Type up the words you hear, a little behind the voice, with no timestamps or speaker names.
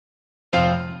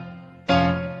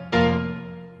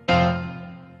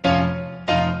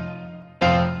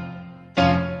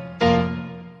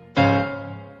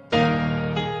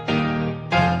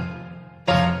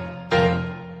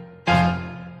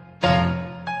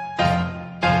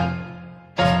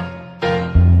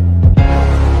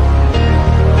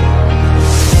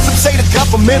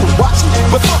government watching,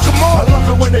 but fuck them all. I love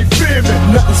it when they fear me.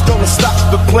 Nothing's gonna stop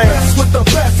the plan. That's with the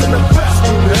best and the best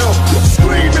do to help you.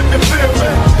 Scream if you feel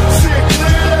me. See it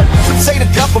clear. Some say the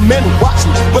government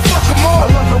watching, but fuck them all.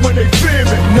 I love it when they fear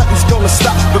me. Nothing's gonna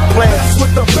stop the plan. That's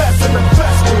with the best and the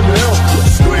best do to help you.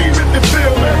 Scream if you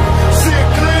feel me. See it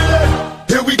clear.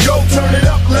 Here we go, turn it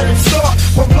up, let it start.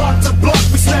 From block to block,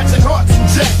 we snatching hearts and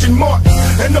jacking marks.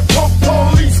 And the punk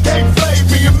police can't flame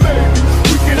me, and maybe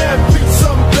we can have peace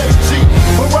someday, G.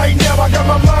 But right now I got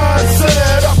my mind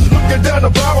set up, looking down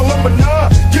the barrel of a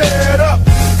 9. Get up,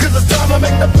 cause it's time to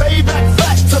make the payback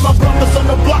flat. To my brothers on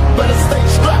the block, better stay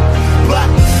strapped.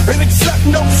 Black, and accept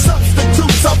no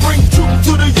substitutes. I bring truth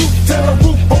to the youth, tell the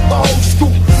roof of the whole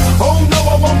school. Oh no,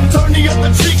 I won't turn the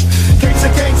other cheek. Case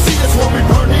you can't see us when we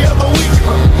burn the other week.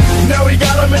 Now we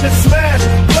got them in the smash,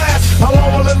 blast. How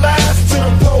long will it last? Till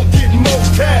the pro get more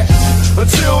cash.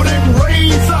 Until then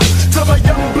raise up, till the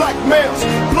young black males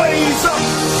blaze up.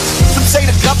 Some say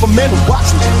the government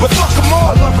watching, but fuck them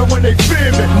all. I love it when they fear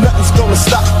me. Nothing's gonna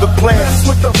stop the plan. That's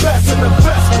with the best and the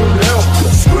best will help.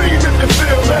 Scream if you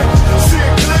feel me. See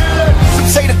it clear. Some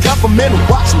say the government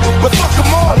watching, but fuck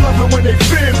them all. I love it when they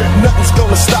fear me. Nothing's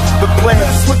gonna stop the plan.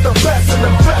 That's with the best and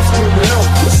the best will help.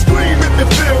 Scream if you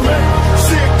feel me.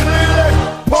 See it clear.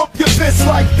 Pump your fist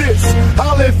like this.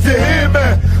 I'll if you hear me.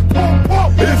 Pump,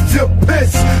 pump if you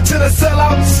piss. To the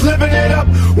sellouts living it up.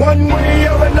 One way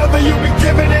or another you be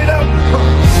giving it up.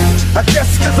 I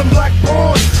guess cause I'm black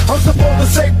born, I'm supposed to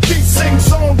say peace, sing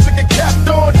songs to get capped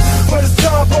on. But it's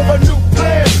time for a new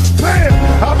plan. Bam!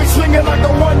 I'll be swinging like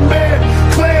a one-man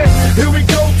clan. Here we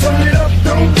go, turn it up,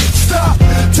 don't stop.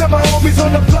 Tell my homies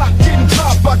on the block getting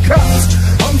dropped by cops.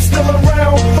 I'm still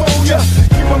around for ya,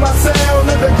 keeping my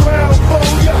sound on the ground for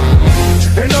ya.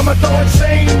 And I'ma throw a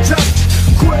change up.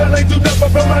 Quill ain't do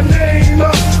nothing but my name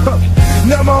up.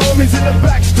 Now my homies in the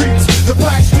back streets, the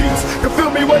black streets can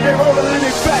feel me when they rollin' in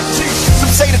their fat cheeks.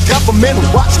 Some say the government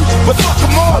watching, but fuck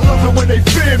them all. I love it when they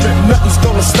fear me. Nothing's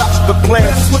gonna stop the plan.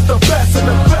 That's with the best and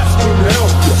the best will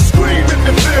help. Scream if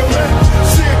you feel me.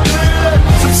 See it clear.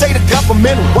 Some say the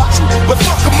government watching, but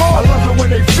fuck them all. I love it when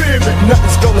they fear me.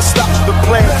 Nothing's gonna stop the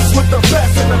plan. That's with the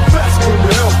best and the best will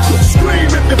help. Scream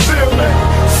if you feel me.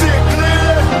 See it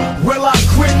clear. Will I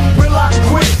quit? Will I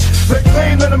quit? They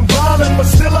claim that I'm violent, but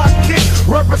still I kick.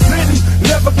 Representing,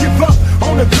 never give up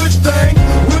on a good thing.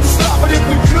 We'll stop it if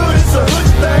we could, it's a hood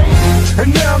thing. And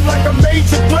now I'm like a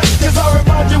major threat, cause I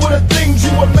remind you of the things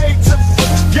you were made to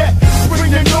forget.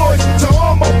 Bring your noise to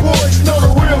all my boys, know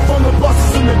the real from the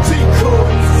buses and the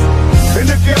decoys. And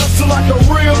if you hustle like a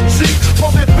real G,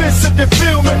 pump your fist if you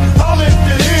feel me, holler if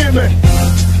you hear me.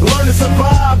 Learn to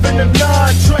survive in the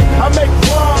 9-train. I make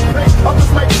crime pay,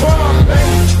 others make crime pay.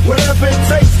 Whatever it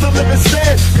takes to live and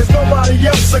stand, cause nobody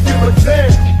else will give a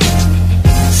damn.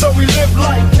 So we live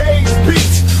like K's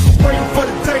Beach, waiting for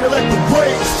the day to let the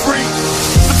braves free.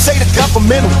 Some say the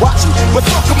government watching, but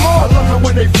fuck them all. I love it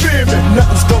when they fear me.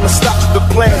 Nothing's gonna stop the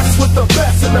plan. That's with the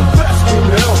best and the best will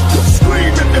help.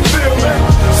 Scream if you feel me.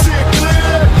 See it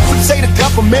clear. Some say the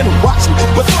government watching,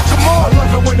 but fuck them all. I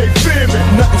love it when they fear me.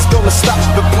 Nothing's gonna stop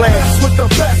the plan. That's with the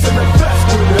best and the best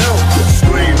will help.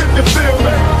 Scream if you feel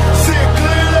me. See it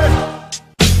clear.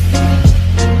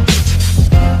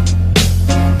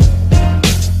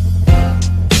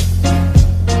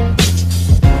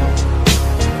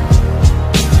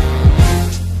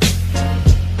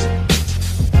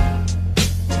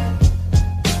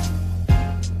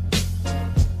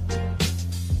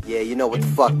 You know what the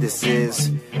fuck this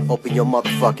is? Open your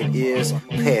motherfucking ears,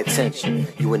 pay attention.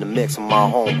 You in the mix with my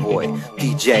homeboy,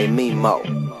 DJ Mimo.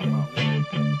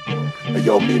 Hey,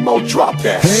 yo, Mimo, drop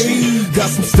that shit. Hey, got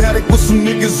some static with some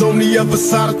niggas on the other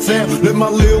side of town. Let my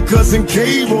lil' cousin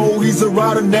K roll, he's a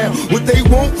rider now. What they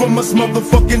want from us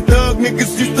motherfucking thug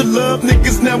niggas. Used to love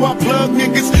niggas, now I plug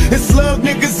niggas and slug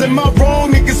niggas. And my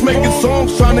wrong niggas making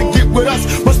songs trying to get with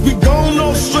us. Must be gone,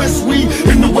 no stress, we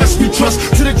in the West we trust.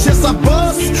 To the chest I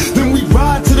bust, then we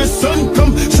ride till the sun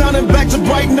come shining back to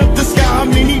brighten up the sky. I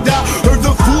mean he died, heard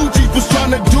the Fuji was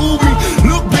trying to do me.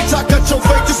 Look bitch, I cut your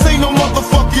face, this ain't no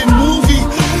motherfucking movie.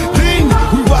 Then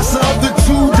we watch the other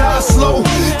two die slow,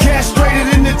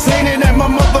 castrated, entertaining at my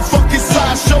motherfucking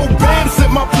sideshow. Bam, set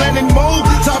my planning mode,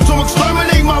 time to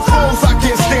exterminate my foes. I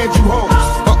can't stand you hoes.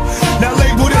 Now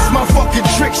label this my fucking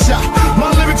trick shot.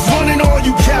 My lyrics running all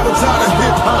you cowards out of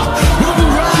hip hop. When we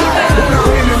ride on our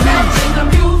enemies, in the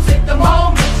music, the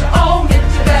moment you own it,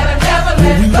 you better never let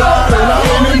when we it go. ride on our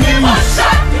enemies, One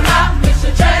shot, you might miss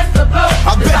your chance to blow.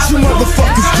 I bet you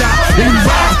motherfuckers die when we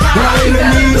ride on our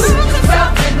enemies.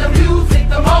 In the music,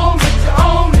 the moment you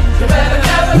own it, you better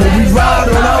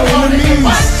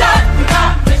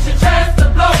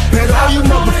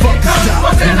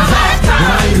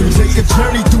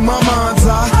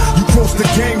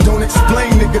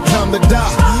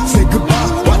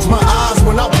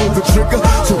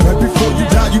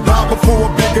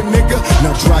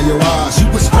your eyes. You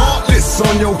was heartless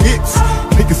on your hits.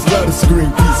 Niggas love to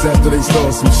scream peace after they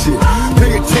start some shit.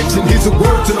 Pay attention, here's a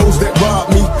word to those that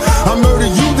rob me. I murder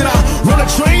you, then I run a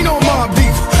train on my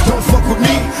beef. Don't fuck with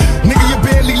me, nigga, you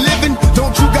barely living.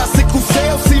 Don't you got sickle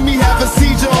cell? See me have a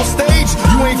seizure on stage,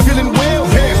 you ain't feeling well.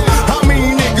 Hell, how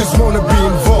many niggas wanna be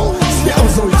involved? See, I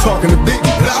was only talking to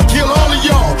Biggie, but I'll kill all of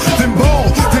y'all, then ball,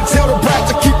 then tell the brat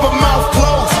to keep her mouth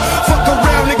closed. Fuck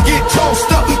around and get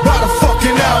tossed up by the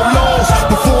fucking outlaws.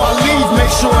 Before I leave,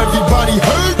 make sure everybody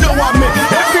heard. No, I meant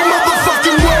every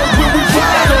motherfucking word when we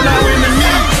ride on our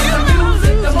enemies.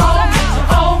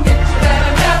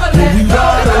 When we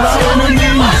ride on our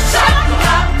enemies.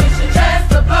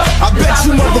 I bet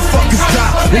you motherfuckers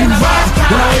die when we ride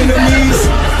on our enemies.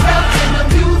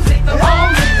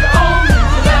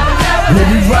 When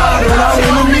we ride on our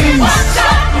enemies.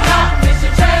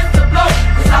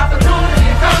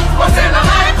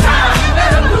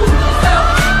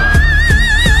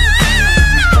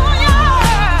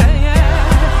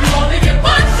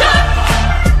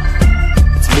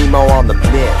 On the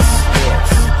mix.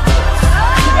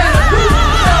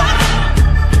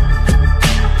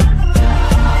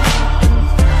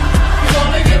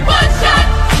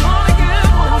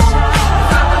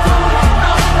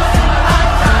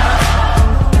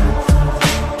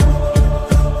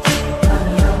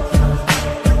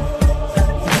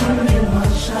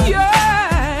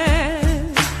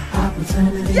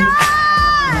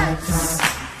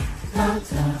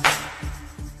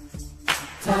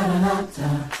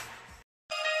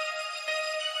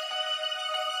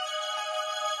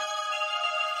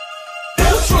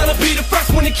 Tryna be the first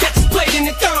one to catch us played in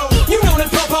the throw. You know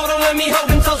that Popo don't let me hold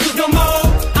them toes no more.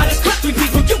 I just cut 3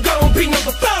 people, you gon' be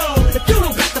number 4. If you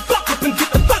don't back the fuck up and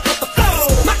get the fuck off the floor.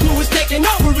 My crew is taking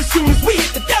over as soon as we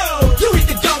hit the door. You hit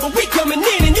the door, but we coming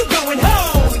in and you going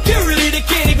home. Security, they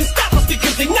can't even stop us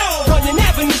because they know. Running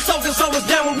Avenue soldiers always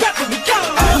down wherever we go.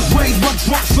 I was raised by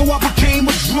drunk, so I became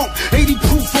a drunk. 80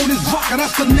 proof on this rock, and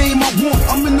that's the name I want.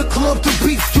 I'm in the club to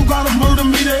beef, you gotta murder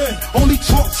me there. Only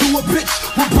talk to a bitch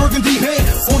with burgundy hair.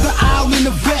 On the aisle in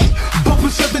the vet,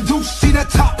 bumping 7 deuce. See that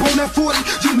top on that 40,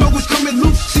 you know it's coming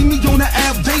loose. See me on the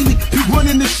Ave daily, be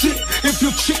running this shit. If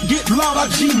your chick get loud, I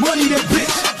G-money that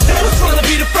bitch. I was tryna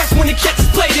be the first one to catch us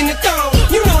played in the throw.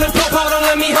 You know that Popo don't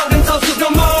let me hold them toes no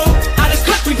more. I just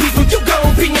cut 3 people, you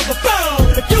gon' be number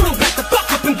 4. If you don't back the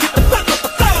fuck up and get the fuck off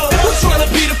the floor. I was tryna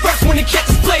be the first one to catch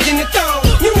us played in the throw.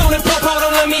 You know that Popo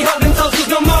don't let me hold them toes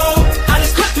no more. I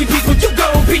just cut 3 people, you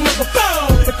gon' be number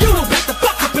 4. If you don't back the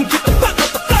fuck up and get the fuck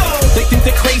off the floor. They think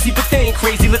they're crazy, but they ain't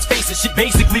crazy, let's face it. Shit,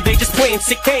 basically they just playing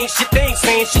sick, they ain't shit, they ain't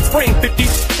saying shit. Spring 50,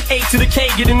 A to the K,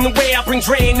 get in the way. I bring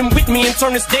Dre and them with me and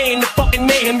turn this day into fucking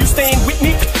mayhem. You staying with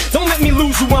me? Don't let me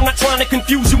lose you, I'm not trying to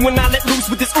confuse you. When I let loose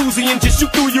with this Uzi and just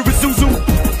shoot through your Isuzu.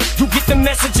 You get the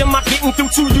message, am I getting through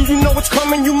to you? You know what's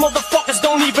coming, you motherfuckers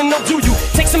don't even know, do you?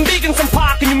 Take some big and some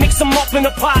pop and you mix them up in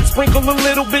a pot. Sprinkle a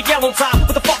little Big L on top.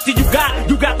 What the fuck do you got?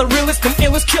 You got the realest and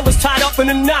illest killers tied up in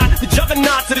a knot. The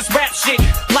juggernaut to this rap shit,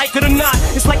 like it or not.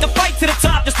 It's like a fight to the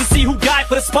top just to see who died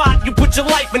for the spot. You put your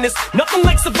life in this, nothing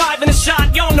like surviving a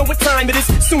shot. Y'all know what time it is,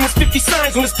 soon as 50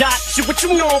 signs on this dot. Shit, what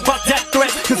you know about that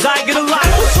threat? Cause I get a lot.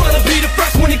 I'm trying to be the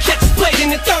first one to catch us played in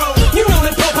the throw. You know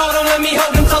that Popo don't let me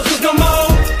hold them toes no more.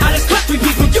 I just cut 3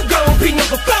 people, you gon' be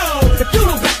number 4. If you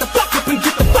don't back the fuck up and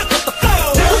get the fuck off the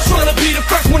floor. I'm trying to be the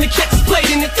first one to catch us played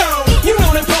in the throw. You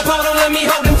know that Popo don't let me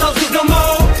hold them toes no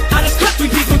more. I just cut 3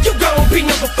 people, you gon' be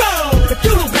number 4. If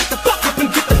you don't back the fuck up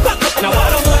and get the fuck off the floor. Now I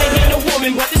don't wanna hear no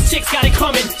woman, but this chick's got it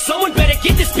coming. Someone better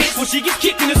get this bitch when she gets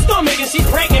kicked in the stomach. And she's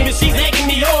pregnant and she's egging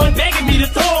me on, begging me to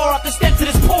throw her off the steps of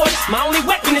this porch. My only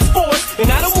weapon is force, and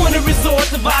I don't wanna resort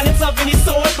to violence of any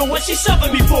sort. But what she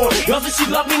shoving me for? Doesn't she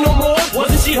love me no more?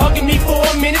 Wasn't she hugging me for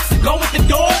a minute to go at the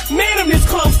door? Man, I'm this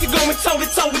close to going toe to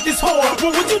toe with this whore.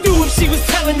 What would you do if she was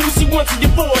telling you she wants a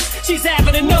divorce? She's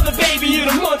having another baby in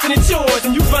a month and it's yours.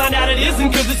 And you find out it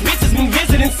isn't cause this bitch has been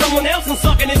visiting someone else and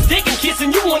sucking his dick and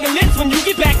kissing you on the lips when you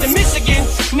get back to Michigan.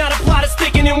 Now the plot is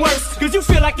sticking and worse, cause you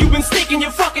feel like you've been sticking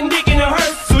your fucking dick in a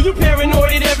hearse. So you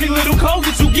paranoid at every little cold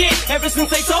that you get. Ever since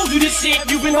they told you this shit,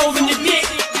 you've been holding your dick.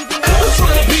 I'm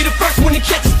trying to be the first one to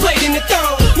catch us played in the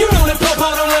throw. You know that Popo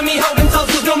don't let me hold them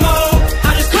toes no more.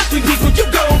 I just cut 3 people, you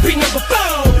gon' be number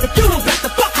 4. If you don't back the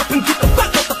fuck up and get the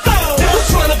fuck off the floor. I'm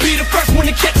trying to be the first one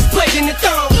to catch us played in the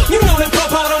throw. You know that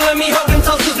Popo don't let me hold them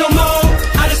toes no more.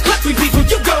 I just cut 3 people,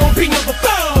 you gon' be number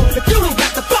 4. If you don't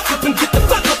back the fuck up and get the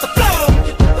fuck off the floor.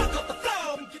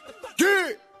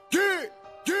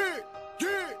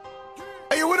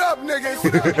 Hey, what up, niggas?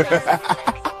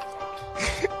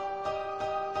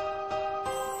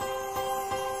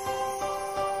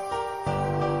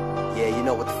 Yeah, you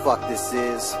know what the fuck this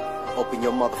is? Open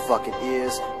your motherfucking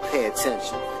ears, pay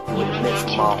attention. You in the mix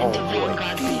with my homeboy,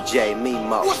 DJ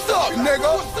Mimo. What's up,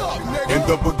 nigga? In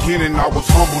the beginning, I was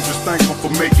humble, just thankful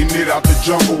for making it out the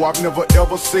jungle. I've never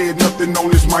ever said nothing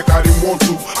on this mic I didn't want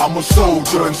to. I'm a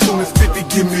soldier, and soon as 50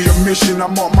 give me a mission,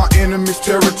 I'm on my enemy's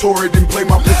territory, then play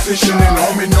my position. And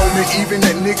homie know me, even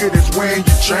that nigga that's wearing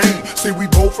your chain. See, we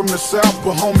both from the south,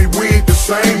 but homie, we ain't the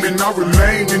same. And I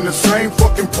remain in the same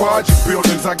fucking project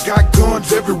buildings. I got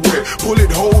guns everywhere,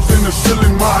 bullet holes in the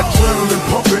ceiling, my adrenaline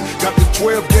pumping. Got the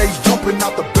 12 gauge jumping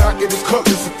out the back of this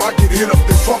cutlass. If I get hit up,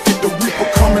 then fuck it, the reaper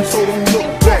coming, so don't look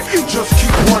back. Just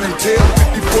keep running, tail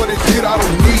 50 for this hit, I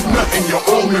don't need nothing, you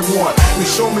owe me one. And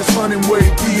show me son and where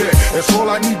he be at, that's all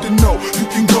I need to know. You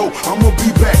can go, I'ma be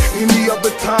back. Any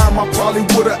other time, I probably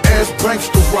would've asked Banks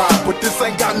to ride, but this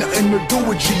ain't got nothing to do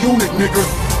with G-Unit, nigga.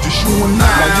 Just you and I.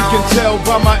 Now you can tell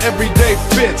by my everyday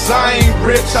fits, I ain't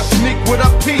rich, I sneak with a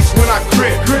piece when I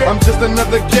crit. I'm just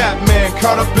another gap man,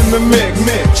 caught up in the mix.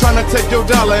 Tryna take your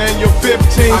dollar and your 15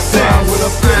 cents.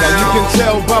 Now you can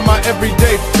tell by my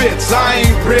everyday fits, I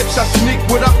ain't rich, I sneak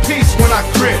with a piece when I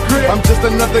crit. I'm just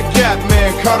another gap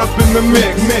man, caught up in the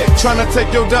mix. Tryna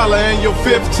take your dollar and your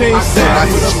 15 cents. I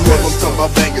hit you up, I'm talking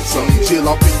about banging something. Chill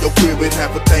off in your crib and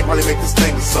have a thing, probably make this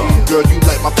thing or something. Girl, you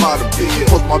like my bottom bitch.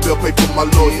 Post my bill, pay for my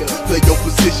lawyer. Play your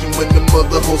position when the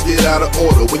mother hoes get out of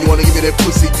order. When you wanna give me that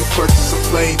pussy, you purchase a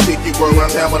plane ticket. Roll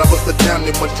around town when I bust her down,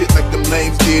 then my shit like them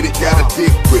lames did it. Got a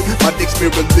dick grip, my dick's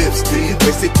mirror lipstick.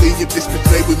 Basically, if this bitch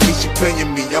play with me, she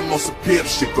paying me. I'm on some pimp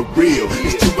shit for real.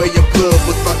 It's 2 AM club,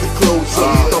 but about to close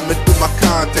up. Thumbing through my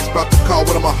contacts, about to call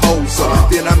one of my hoes up.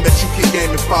 Then I met you, kick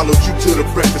game, and followed you to the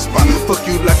breakfast spot. Fuck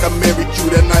you like I married you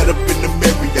that night up in the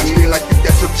Marriott. Scream like you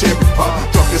got your cherry pop.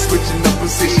 Drunk and switching up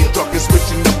position, drunk and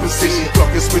switching up position,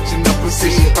 drunk and switching up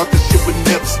position. Thought this shit would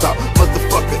never stop.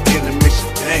 Motherfucker in the mission.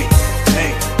 Dang,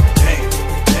 dang, dang,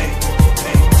 dang,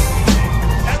 dang.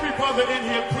 Every brother in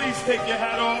here, please take your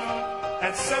hat off.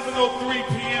 At 7:03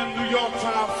 p.m. New York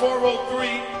time,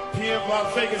 4:03 p.m.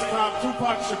 Las Vegas time,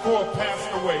 Tupac Shakur passed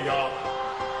away, y'all.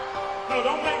 No,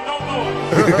 don't make no noise.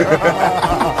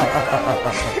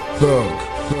 Thug,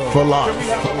 for life. Can we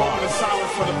have a moment of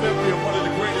silence for the memory of one of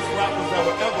the greatest rappers that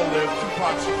will ever live,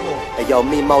 Tupac Shakur? Hey yo,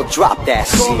 Mimo, drop that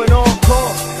shit. Calling on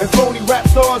call, and phony rap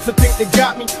stars that think they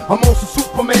got me. I'm on some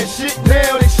Superman shit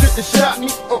now, they shouldn't have shot me.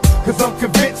 Cause I'm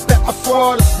convinced that my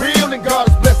squad is real, and God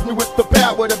has blessed me with the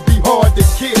power to be hard to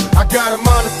kill. I got a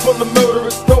mind that's full of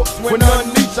murderous thoughts. When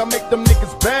unleashed, I make them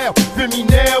niggas bow. Feel me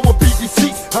now with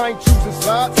BBC, I ain't choosing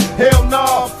sides. Hell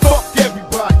nah, fuck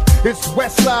everybody. It's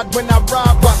Westside when I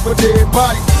ride, rock with dead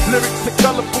bodies. Lyrics are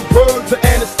colorful, words are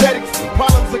anesthetics.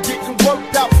 Problems are getting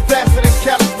worked out faster than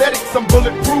calisthenics. I'm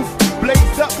bulletproof,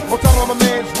 blaze up on top of my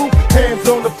man's roof. Hands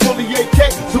on the fully AK,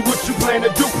 so what you plan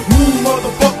to do? Move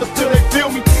motherfuckers till they feel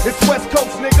me. It's West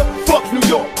Coast, nigga, fuck New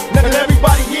York. Now that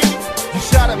everybody hear me, you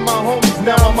shot at my homies,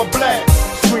 now I'm a blast.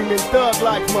 Screaming thug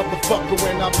like motherfucker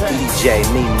when I pass. DJ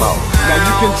Mimo. Now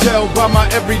you can tell by my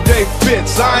everyday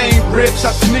fits, I ain't rich,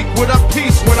 I sneak with a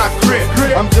piece when I crit.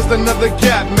 I'm just another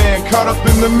gap man, caught up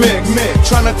in the mix.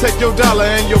 Tryna take your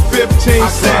dollar and your 15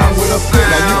 cents.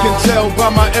 Now you can tell by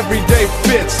my everyday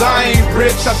fits, I ain't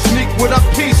rich, I sneak with a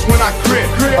piece when I crit.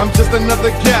 I'm just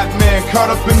another gap man, caught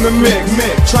up in the mix.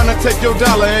 Tryna take your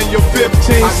dollar and your 15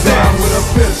 cents. With a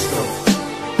pistol.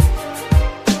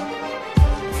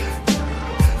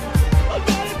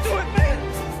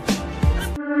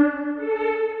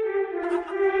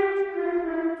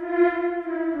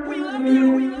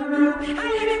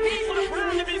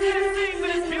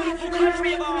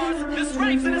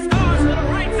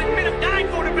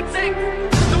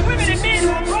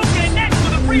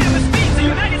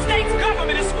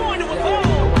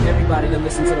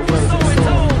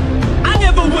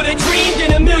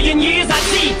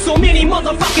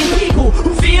 Motherfucking people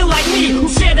who feel like me, who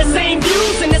share the same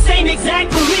views and the same exact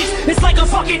beliefs. It's like a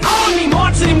fucking army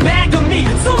marching in back of me.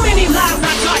 So many lives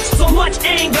I touch, so much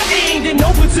anger aimed in no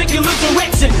particular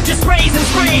direction. Just sprays and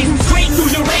sprays, straight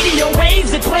through your radio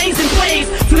waves. It plays and plays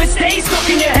till it stays stuck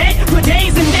in your head for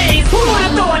days and days. Who would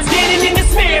have thought, standing in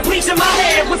despair, bleaching my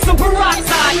hair with some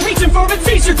peroxide, reaching for a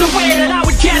t-shirt to wear, that I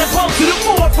would catapult to the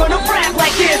forefront of rap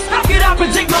like this? How could I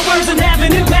predict my words and have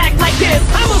an impact like this?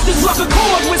 I must have struck a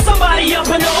chord with somebody up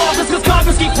in the office, cause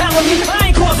Congress keep telling me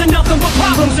I ain't causing nothing but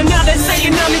problems. And now they're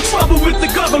saying I'm in trouble with the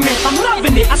government. I'm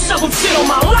loving it, I shoveled shit on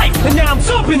my life, and now I'm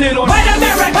dumping it on White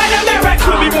America,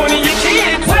 could be one of your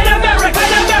kids. White America,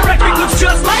 it looks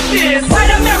just like this.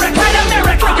 White America,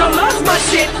 God loves my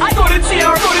shit. I go to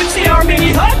TR,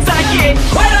 many hugs I get.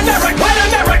 White America,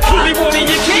 could be one of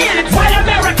your kids. White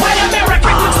America,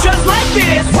 it looks just like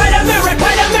this. White America,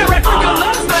 God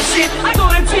loves my shit. I go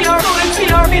to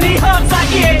TR, many hugs.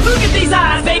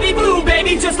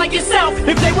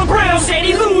 If they were brown,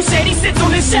 Shady lose, Shady sits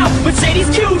on this shelf. But Shady's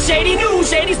cute, Shady new,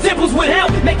 Shady's dimples would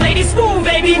help make ladies swoon,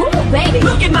 baby. Ooh, baby.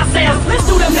 Look at myself, let's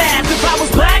do the math. If I was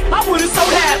black, I would've so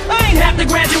half. I ain't have to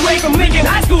graduate from Lincoln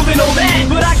High School to know that.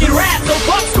 But I can rap, so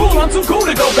fuck school, I'm too cool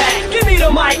to go back. Give me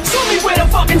the mic, show me where the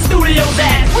fucking studio's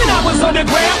at. When I was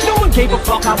underground, no one gave a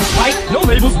fuck, I was white. No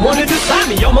labels wanted to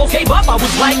sign me, almost gave up. I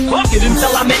was like, fuck it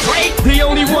until I met Dre. The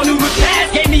only one who looked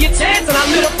past gave me a chance, and I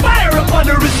lit a fire up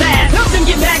under his ass. Helped him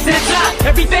get back to the top.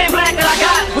 Every fan black that I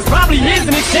got was probably his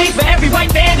in exchange for every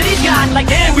white fan that he's got. Like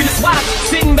damn, we just watch,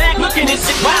 sitting back looking at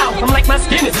shit. Wow, I'm like my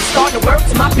skin is starting to work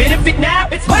to my benefit now.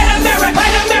 It's white America,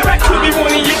 white America. Could be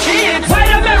one of your kids. White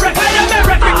America, white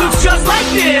America. It looks just like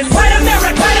this. White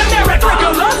America, white America.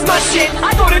 Girl loves my shit.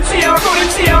 I go to TR,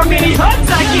 many hugs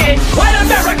I get. White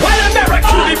America, white America.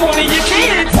 Could be one of your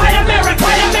kids. White America,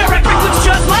 white America. It looks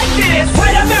just like this.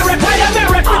 White America, white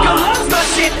America. Girl loves my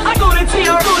shit. I go to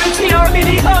TR,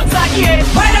 many hugs I get.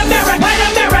 White America,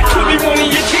 could be one of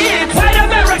your kids. White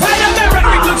America,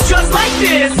 it looks just like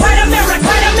this. White America,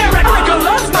 girl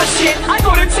loves my shit. I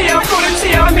go to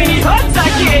TR, many hugs I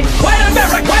get. White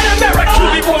America,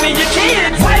 could be one of your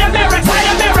kids. White America,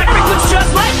 it looks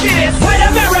just like this. White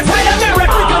America,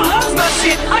 girl loves my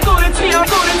shit. I go to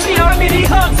TR, many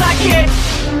hugs I get.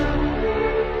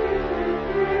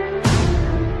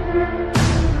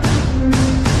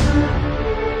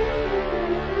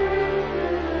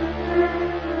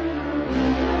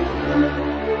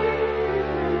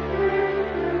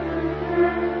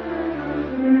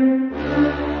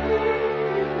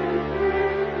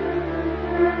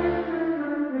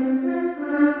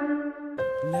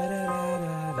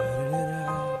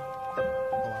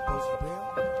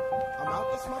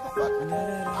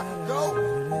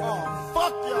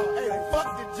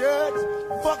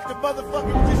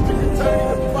 Motherfucking district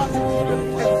attorney, the prosecutor,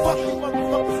 and fuck the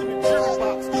motherfuckers in the jury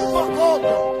box. Fuck all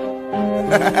y'all.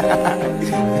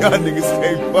 Y'all niggas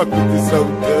can't fuck with this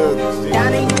old thug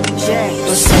shit.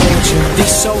 The soldier,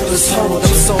 these shoulders hold up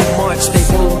so much they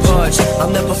won't budge. I'll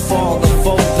never fall or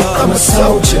fold up. I'm a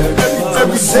soldier.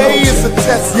 Every day is a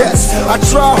test, yes. I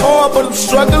try hard, but I'm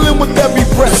struggling with every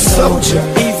breath. Soldier.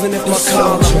 Even if my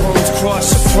collarbones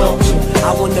cross your front,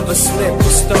 I will never slip or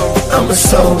stumble. I'm a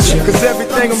soldier. Cause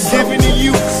everything I'm giving to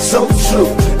you is so true.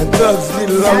 And thugs get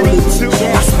lonely too.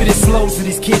 I spit it slow so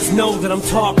these kids know that I'm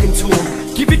talking to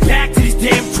them. Give it back to these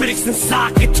damn critics and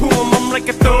sock it to them. I'm like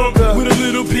a thug with a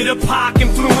little bit of pop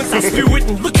influence. I spew it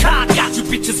and look how I got you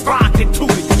bitches rocking to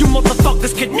it. You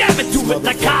motherfuckers could never do it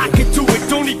like I can do it.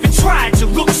 Don't even try it, you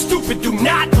look stupid, do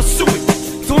not pursue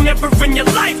it. Don't ever in your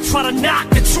life try to knock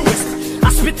the truest. I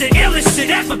spit the illest shit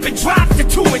ever been dropped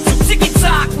into it. So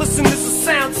ticky-tock, listen, this is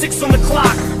sound 6 on the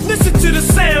clock. Listen to the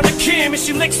sound of Kim as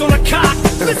she licks on her cock.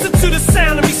 Listen to the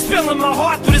sound of me spilling my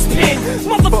heart through this pen.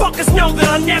 Motherfuckers know that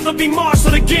I'll never be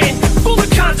marshaled again. Full of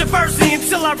controversy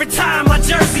until I retire my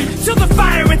jersey. Till the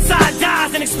fire inside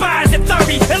dies and expires at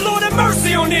 30. And Lord have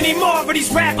mercy on any more of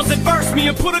these rappers that verse me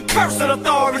and put a curse on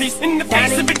authorities in the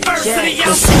face of adversity.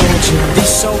 The soldier,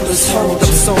 these shoulders hold up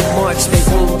so much they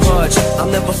won't budge. I'll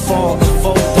never fall or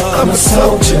fold up. I'm a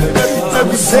soldier.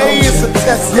 Every day is a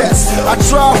test, yes. I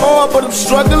try hard, but I'm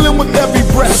struggling with every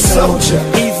breath. Soldier.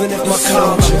 Even if my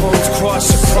collarbones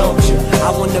cross your front,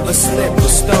 I will never slip or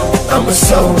stumble. I'm a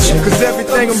soldier. Cause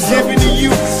everything I'm giving to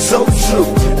you is so true.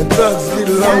 And thugs get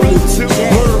lonely too.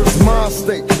 Murder's my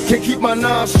state. Can't keep my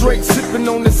nine straight. Sipping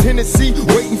on this Hennessy,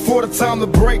 waiting for the time to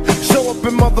break. Show up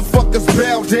and motherfuckers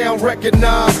bow down,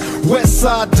 recognize. West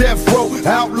Side Death Row,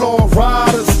 outlaw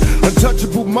riders.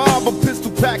 Untouchable mob of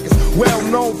pistol packers.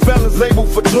 Well-known fellas labeled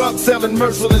for drug selling,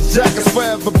 merciless jackets.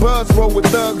 Forever buzz roll with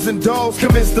thugs and dogs.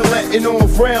 Commence to letting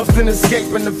off rounds, then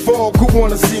escaping the fog. Who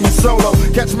wanna see me solo?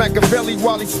 Catch Machiavelli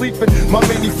while he's sleeping. My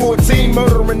mini 14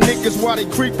 murdering niggas while they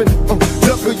creeping.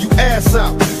 Ducker you ass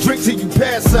out, drink till you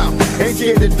pass out. Ain't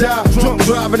scared to die, drunk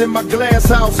driving in my glass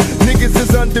house. Niggas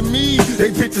is under me,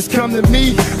 they bitches come to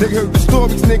me. They heard the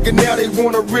stories, nigga, now they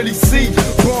wanna really see.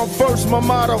 Born first, my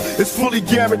motto is fully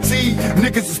guaranteed.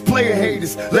 Niggas is player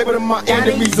haters, label them my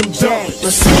enemies, I'm done.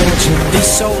 The soldier,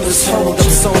 these shoulders hold up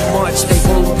so much they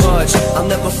won't budge. I'll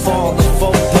never fall or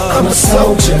fold up. I'm a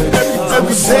soldier.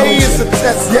 Every day is a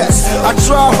test, yes. I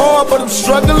try hard, but I'm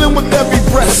struggling with every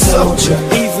breath. Soldier.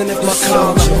 Even if my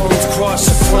collarbones cross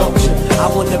your front, I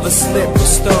will never slip or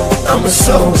stumble. I'm a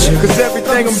soldier. Cause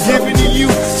everything I'm giving to you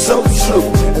is so true.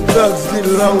 And thugs get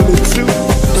lonely too.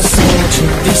 The soldier,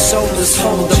 these shoulders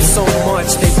hold up so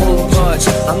much they won't budge.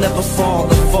 I'll never fall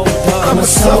or fold up. I'm a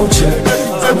soldier.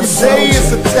 Every day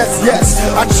is a test, yes.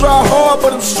 I try hard,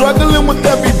 but I'm struggling with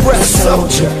every breath.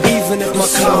 Soldier. Even if my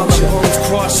collarbones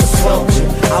cross your front,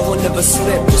 I will never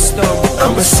slip or stumble.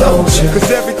 I'm a soldier.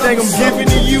 Cause everything I'm giving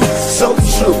to you, so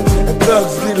true. And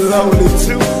thugs be lonely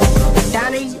too.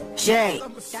 Donnie J.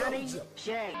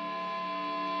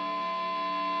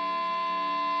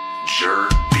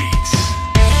 Jerk Beats.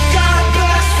 God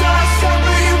bless us,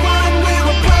 everyone. We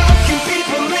were broken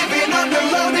people living under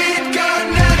loaded gun.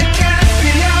 And it can't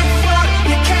be outfought,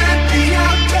 it can't be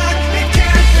outdone, it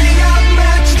can't be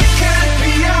outmatched, it can't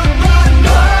be outrun.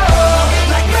 No,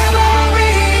 like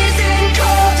memories in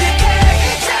cold decay,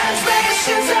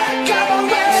 translations that go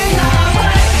away. Now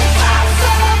parts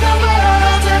of the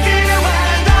world of you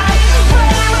and I,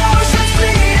 where oceans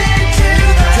bleed into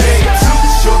the sky.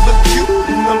 You're the cute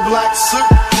in the black suit,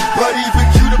 but even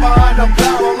cuter behind the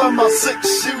barrel of my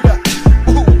 6-shooter.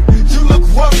 Ooh, you look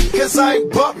worried cause I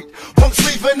ain't buried. Punks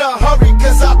leave in a hurry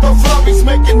cause I throw flurries,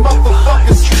 making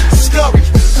motherfuckers scurry.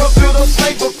 Come feel the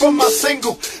flavor from my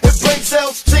single. If brain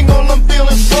cells tingle, I'm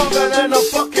feeling stronger than a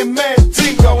fucking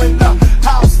Mandingo. In the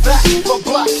house that for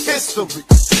black history,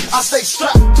 I stay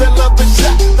strapped and love the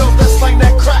jack, those that slang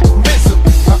that crack misery.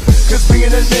 Cause being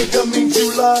a nigga means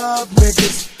you love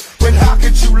niggas. When how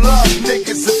could you love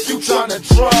niggas if you tryna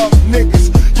drug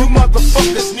niggas? You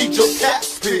motherfuckers need your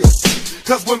cash pills.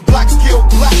 Cause when blacks kill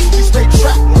blacks, we stay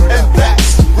trapped, and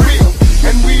that's real.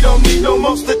 And we don't need no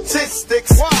more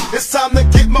statistics. It's time to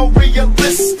get more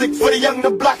realistic for the young,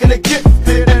 the black, and the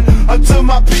gifted. And until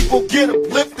my people get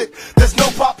uplifted, there's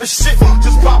no poppin' shit,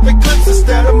 just poppin' clips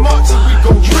instead of marching. We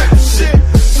gon' rip shit.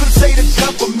 Some say the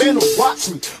government will watch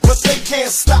me, but they can't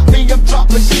stop me. I'm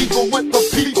dropping evil with the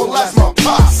people as my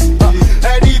posse.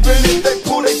 And even if they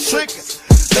pull their triggers,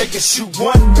 they can shoot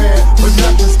one man, but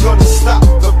nothing's gonna stop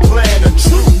the plan of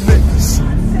true niggas.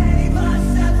 Save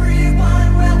us,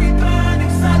 everyone, where we burn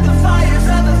inside the fires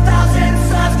of 1,000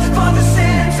 suns. For the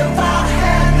sins of our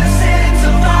hand, the sins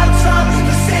of our tongue,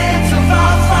 the sins of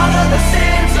our father, the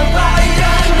sins of our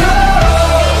young.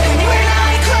 And when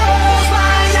I close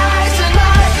my eyes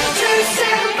tonight, two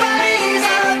symphonies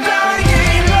are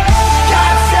burning low.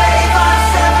 God save us,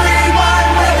 everyone,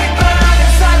 where we burn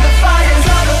inside the fires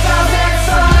of 1,000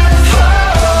 suns.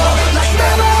 Like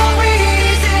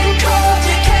memories in cold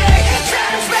decay,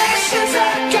 translations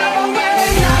that go away.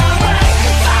 Now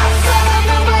parts of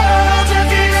the world of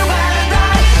you and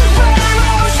I, where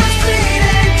oceans bleed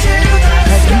into the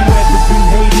Have you ever been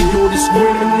hated or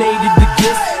discriminated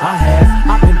against? I have.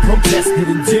 I've been protested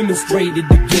and demonstrated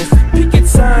against. Picket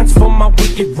signs for my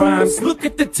wicked rhymes. Look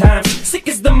at the time. Sick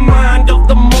is the mind of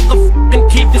the motherfucking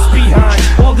keep this behind.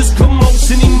 All this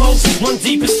commotion, emotions run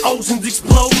deep as oceans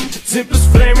exploding. Tempers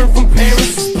flaring from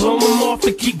parents, just blow them off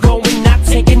and keep going. Not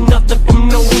taking nothing from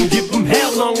no one. Give them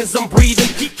hell long as I'm breathing.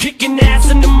 Keep kicking ass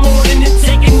in the morning and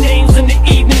taking names in the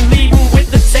evening. Leaving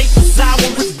with the taste of sour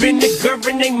with vinegar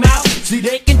in their mouth. See,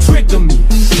 they can trigger me,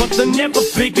 but they'll never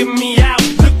figure me out.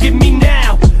 Look at me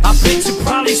now, I bet you're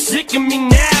probably sick of me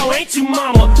now, ain't you,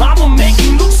 mama? I'ma make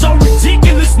you look so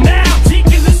ridiculous now,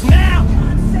 ridiculous now.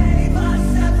 Save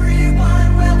us,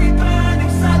 everyone, where we burn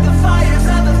inside the fires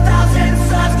of 1,000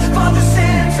 suns. For the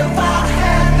sins of our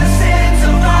hand, the sins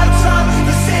of our tongue,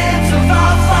 the sins of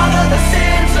our father, the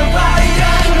sins of our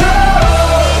young.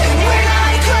 And when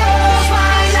I close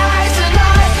my eyes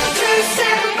tonight, two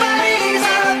symphonies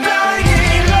are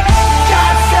burning low.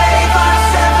 God save us,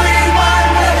 everyone,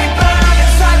 where we burn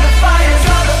inside the fires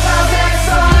of 1,000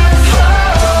 suns.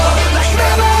 Like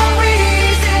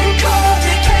memories in cold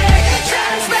decay,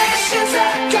 translations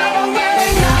that go away.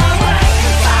 Now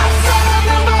parts of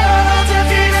the world of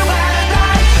you and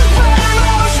I, where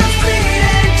oceans bleed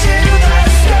into the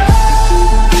sky.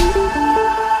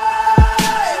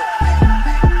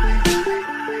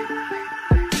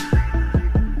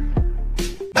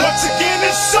 Once again,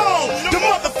 this song, the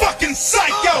motherfucking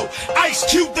psycho. Ice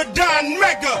Cube, the Don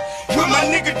Mega. With my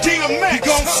nigga DMX. We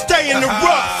gon' stay in the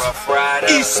rough.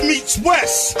 East meets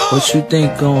West. What you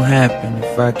think gon' happen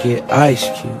if I get Ice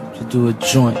Cube to do a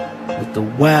joint with the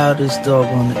wildest dog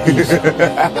on the east?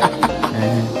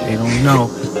 Man, they don't know.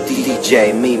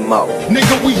 DJ Mimo.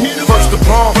 Nigga, we hit first the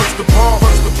palm, first the palm,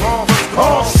 first the palm.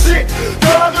 Oh shit,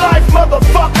 thug life,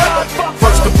 motherfucker.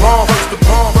 First the palm, first the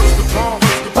palm, first the palm.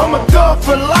 I'm a thug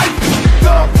for life,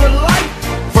 thug for life.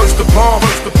 First the palm,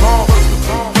 first the palm, first the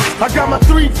palm. I got my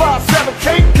 357,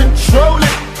 can't control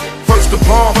it. First the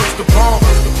palm, first the palm,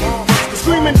 first the palm.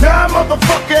 Screaming down,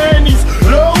 motherfucker, and he's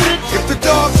loaded. If the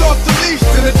dog's off the leash,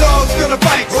 then the dog's gonna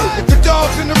bite. If the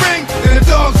dog's in the ring, then the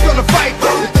dog's gonna fight.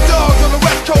 If the dog's on the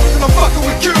West Coast, then I'm fucking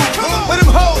with you. Let him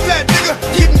hold that nigga,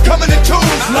 keep him coming in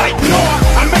twos. Like Noah,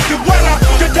 I make it wetter.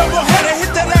 The double header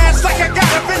hit that ass like I got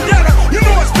a vendetta. You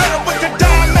know it's better with the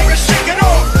Don Mega. Shake it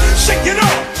off, take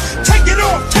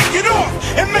it off,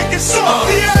 and make it soft.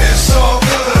 Yeah.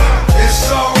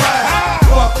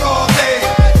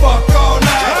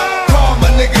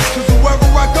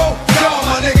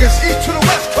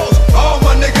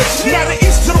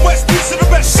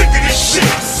 got sick of this shit.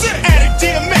 Addict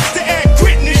DMX to add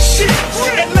grit in this shit.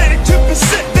 Atlantic to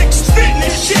Pacific, spitting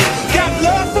this shit. Got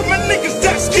love for my niggas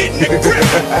that's getting the grip.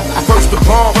 First the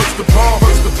bomb, first the bomb,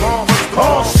 first the bomb, first the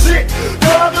bomb. Oh shit,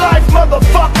 thug life,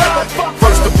 motherfucker.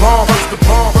 First the bomb, first the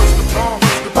bomb, first the bomb, first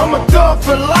the bomb. I'm a thug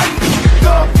for life,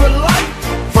 thug for life.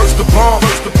 First the bomb,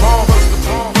 first the bomb, first the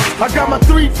bomb. I got my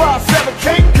 357,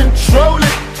 can't control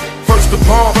it. First the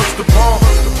bomb, first the bomb,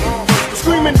 first the bomb.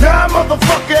 Screaming down,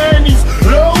 motherfucker, and he's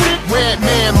loaded. Red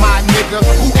man, my nigga,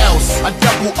 who else? A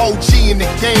double OG in the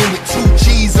game with 2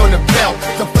 G's on the belt.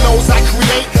 The flows I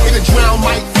create, it'll drown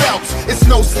Mike Phelps. It's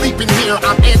no sleeping here,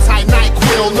 I'm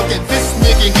anti-NyQuil. Look at this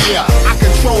nigga here. I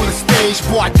control the stage,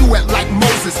 boy, I do it like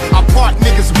Moses. I part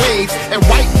niggas' waves and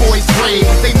white boys' rave.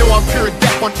 They know I'm pure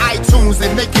death on iTunes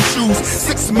and they can choose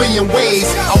 6 million ways.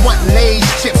 I want Lay's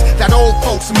chips, that old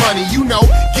folks' money. You know,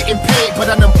 getting paid but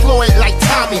unemployed like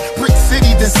Tommy. Brick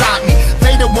City designed me,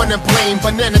 they the one to blame.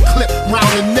 Banana clip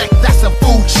round the neck, that's a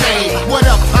food chain. What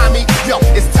up, homie? Yo,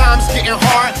 it's time's getting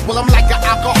hard. Well, I'm like an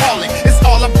alcoholic, it's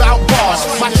all about bars.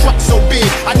 My truck's so big,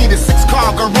 I need a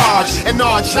 6-car garage. And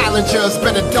all challengers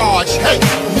better dodge. Hey,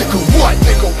 nigga what?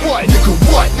 Nigga what? Nigga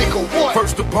what? Nigga what?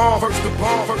 First the bomb, first the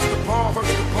bomb, first the bomb,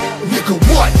 first the bomb. Nigga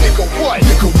what? Nigga what?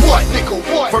 Nigga what? Nigga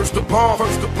what? First the bomb,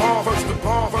 first the bomb, first the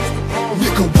bomb, first the bomb.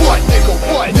 Nigga what? Nigga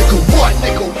what? Nigga what?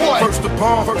 Nigga what? First the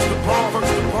bomb, first the bomb,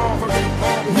 first the bomb, first the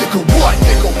bomb. Nigga what?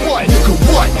 Nigga what? Nigga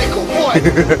what? Nigga what?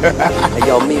 Hey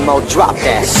yo, Mimo, drop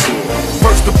that shit.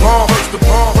 First the bomb, first the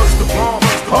bomb, first the bomb,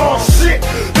 first the bomb. Oh shit,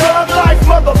 thug life,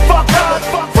 motherfucker.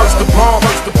 First the bomb,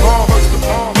 first the bomb, first the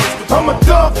bomb, first the bomb. I'm a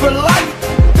thug for life,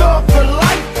 thug for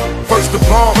life. First the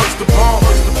bomb, first the bomb,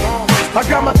 first the bomb. I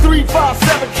got my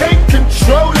 357, can't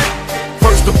control it.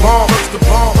 First the bomb, first the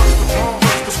bomb, first the bomb.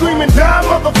 Screaming down,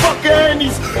 motherfucker, and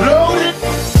he's loaded.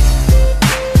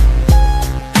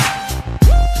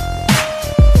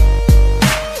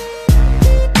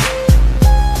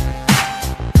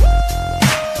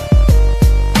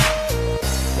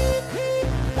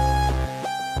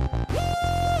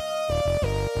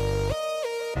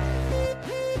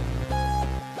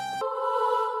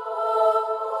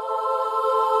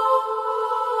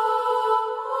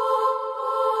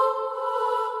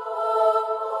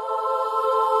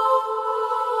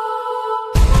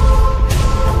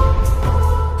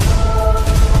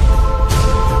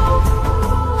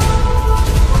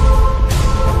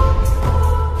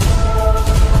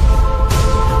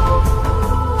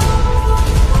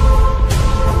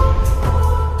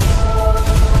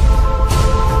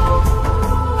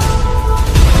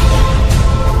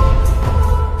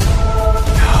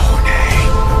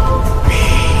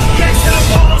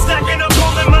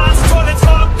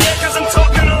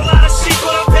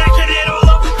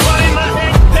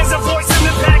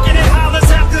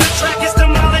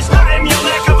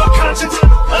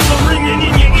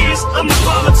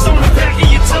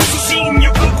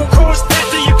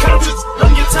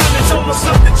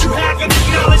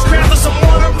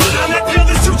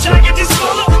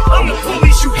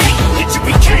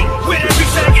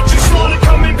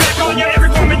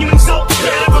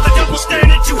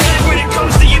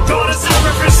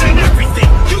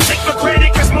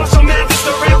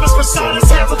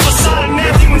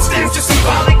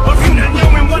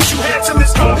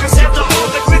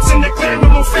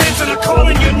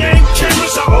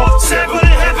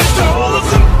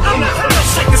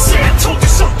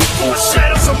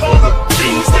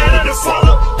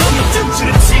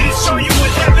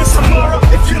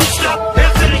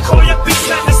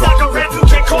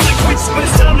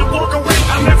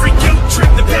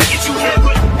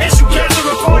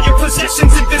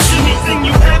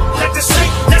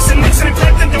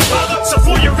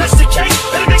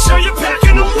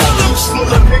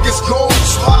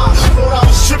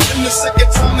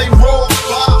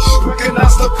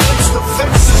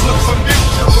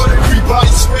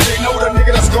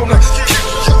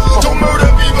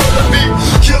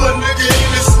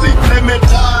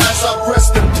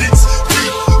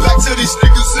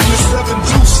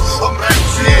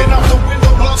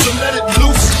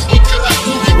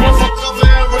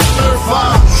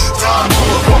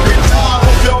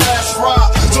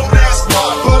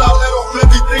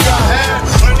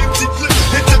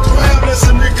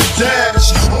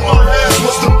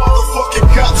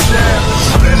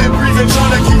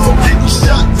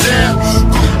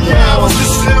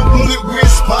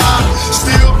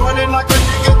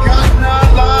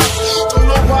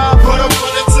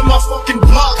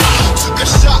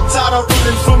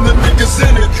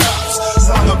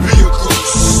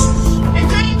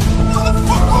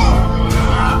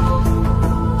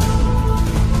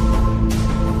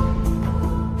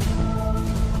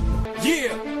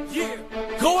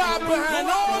 Go out behind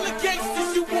all the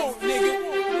gangsters you want, nigga.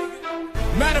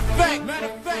 Matter of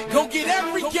fact, go get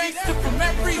every gangster from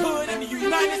every hood in the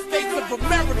United States of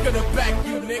America to back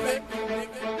you, nigga.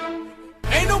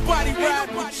 Ain't nobody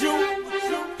riding with you.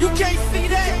 You can't see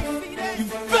that? You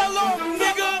fell off,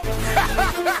 nigga.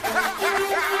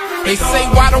 They say,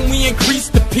 why don't we increase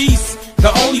the peace?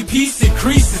 The only peace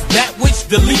increases that which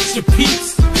deletes your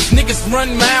peace. Niggas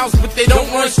run miles, but they don't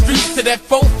run streets to that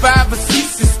 4-5 or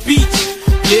cease of speech.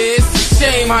 Yeah, it's a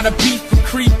shame how the beef and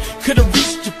creep could've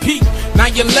reached your peak. Now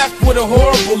you're left with a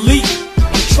horrible leak.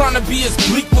 I'm trying to be as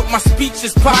bleak with my speech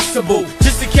as possible,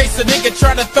 just in case a nigga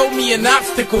try to throw me an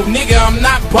obstacle. Nigga, I'm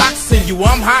not boxing you,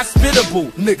 I'm hospitable.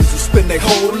 Niggas who spend their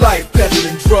whole life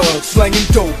peddling drugs, slanging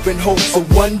dope in hopes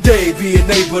of one day being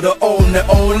able to own their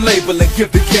own label and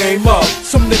give the game up.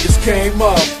 Some niggas came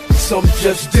up, some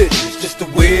just didn't. It's just the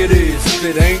way it is.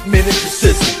 If it ain't minute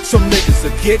consistent, some niggas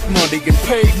will get money and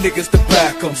pay niggas to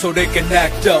back them so they can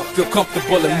act up, feel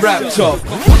comfortable and rap tough.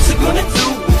 What you gonna do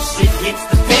when shit hits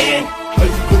the fan? Are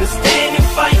you gonna stand and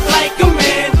fight like a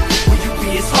man? Will you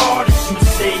be as hard as you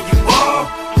say you are?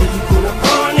 Or you gonna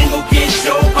run and go get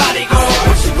your bodyguard?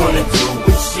 What you gonna do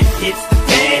when shit hits the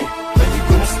fan? Are you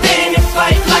gonna stand and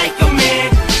fight like a man?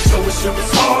 Show us you're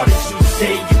as hard as you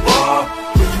say you are.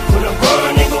 Or you gonna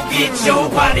run and go get your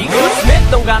bodyguard? Smith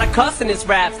don't got a cuss in his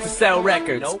raps to sell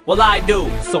records. Well, I do,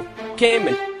 so him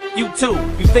and you too.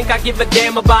 You think I give a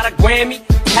damn about a Grammy?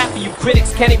 Half of you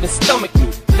critics can't even stomach me,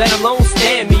 let alone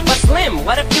stand me. But Slim,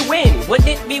 what if you win? Wouldn't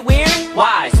it be weird?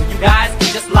 Why? So you guys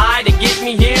can just lie to get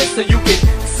me here, so you can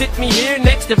sit me here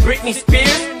next to Britney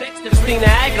Spears? Christina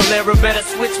Aguilera better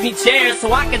switch me chairs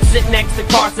so I can sit next to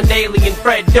Carson Daly and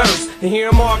Fred Durst and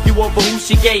hear them argue over who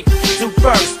she gave to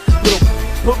first. Little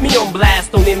put me on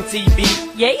blast on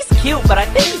MTV. Yeah, he's cute, but I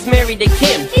think he's married to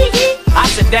Kim. I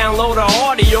should download her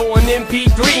audio on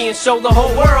MP3 and show the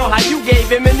whole world how you gave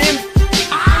him an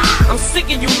I'm sick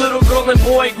of you little girl and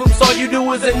boy groups, all you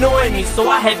do is annoy me. So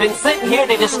I have been sitting here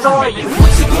to destroy you.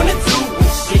 What you gonna do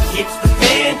when shit hits the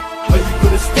fan? Are you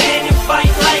gonna stand and fight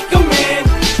like a man?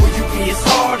 Will you be as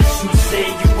hard as you say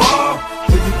you are?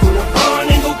 Or you gonna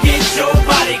run and go get your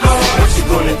bodyguard? What you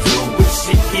gonna do when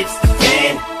shit hits the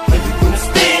fan? Are you gonna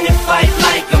stand and fight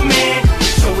like a man?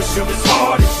 Show us you're as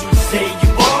hard as you say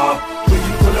you are. Or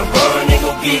you gonna run and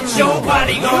go get your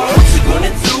bodyguard? What you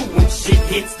gonna do when shit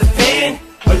hits the fan?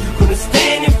 Are you gonna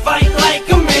stand and fight like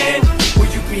a man?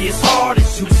 Will you be as hard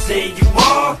as you say you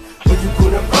are? Or you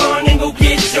gonna run and go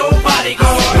get your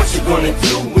bodyguard? What you gonna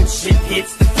do when shit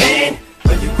hits the fan?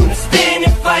 Are you gonna stand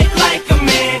and fight like a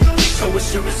man? Show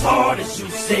us you're as hard as you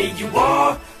say you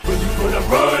are. Or you gonna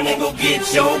run and go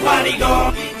get your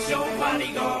bodyguard? Get your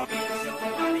bodyguard.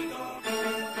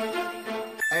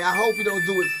 Hey, I hope he don't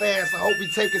do it fast. I hope he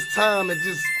take his time and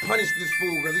just punish this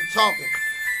fool, because he's talking.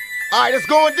 All right, it's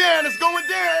going down, it's going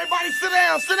down. Everybody sit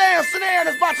down, sit down, sit down.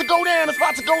 It's about to go down, it's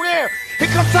about to go down. Here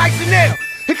comes Tyson now.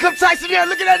 Here comes Tyson now.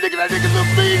 Look at that nigga little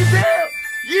bean there.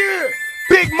 Yeah.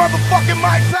 Big motherfucking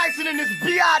Mike Tyson in this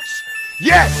biatch.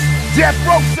 Yes, Death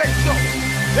Row say so.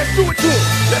 Let's do it to him.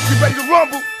 Let's get ready to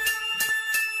rumble.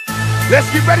 Let's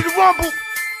get ready to rumble.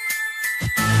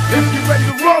 Let's get ready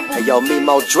to rumble. Hey, yo,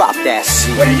 Mimo, drop that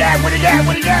shit. Where you at, where you at,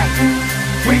 where you at?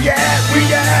 Where you at, where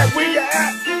you at, where you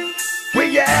at? Where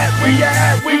you at, where you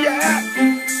at, where you at?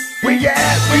 Where you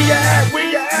at, where you at, where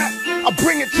you at? I'll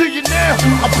bring it to you now,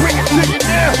 I'll bring it to you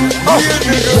now. Oh, yeah,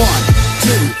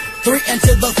 1, 2, 3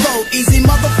 into the flow. Easy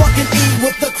motherfucking E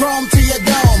with the chrome to your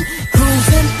dome.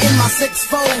 Cruising in my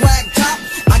 6'4" rag top.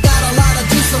 I got a lot of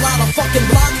juice, a lot of fucking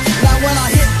block. Now when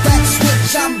I hit that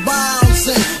switch, I'm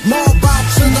bouncing. More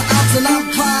bounce in the ounce and I'm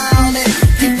clowning.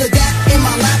 Keep the gap in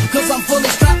my lap, cause I'm fully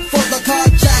strapped for the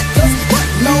carjackers. But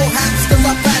no hats, cause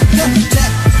I packed the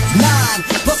Jet 9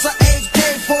 plus a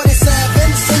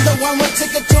AK-47. Send the one-way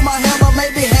ticket to my hell or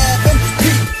maybe heaven.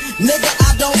 Peep, nigga,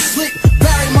 I don't sleep.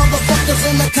 Bury motherfuckers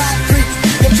in the concrete.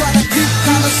 They try to creep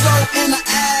kinda slow in the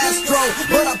Astro,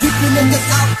 but I peep you niggas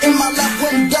out in my left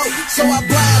window. So I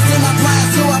blast and I blast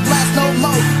till I blast no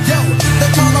more. Yo, they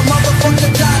call a motherfucker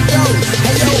John Doe.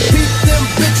 Hey yo, peep them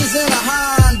bitches in a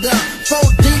Honda. So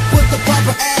deep with the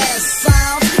proper ass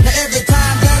sound. Now every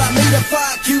time that I meet a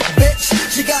fire cute bitch,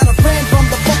 she got a friend from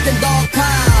the fucking dog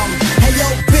pound. Hey yo,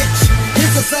 bitch,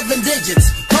 here's the 7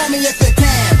 digits. Call me if you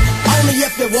can, only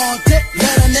if you want it.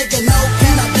 Let a nigga know,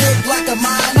 can I dig like a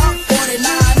miner?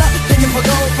 49er, digging for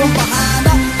gold from behind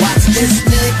her. Watch this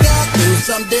nigga do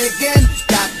some digging.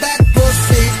 Got that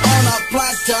pussy on a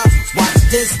platter. Watch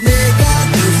this nigga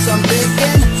do some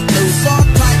digging. Loose or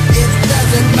tight, it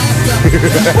doesn't matter.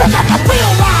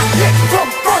 Real life hit from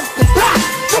front to back.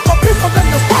 To my people in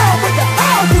the world, where the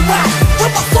hell you at?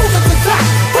 With my soldiers attack.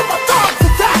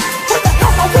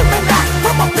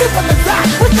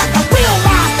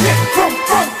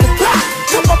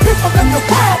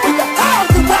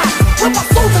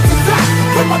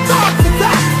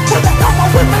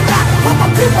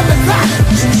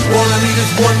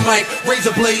 mic,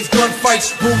 razor blades,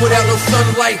 gunfights, room without no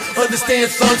sunlight.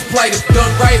 Understand sun's plight, if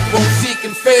done right, won't seek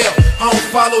and fail. I don't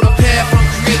follow the path, I'm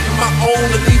creating my own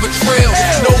to leave a trail.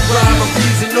 No rhyme,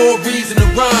 no reason to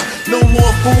rhyme. No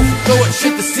more food for thought,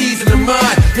 shit to season the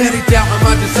mind. Now they doubting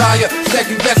my desire,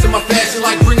 second guessing my passion,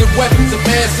 like bringing weapons and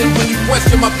massing. When you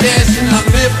question my passion, I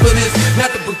live for this,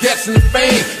 not the baguettes and the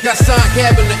fame. Got signed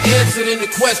cabin to answer, then the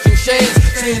question change.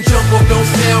 Saying jump up don't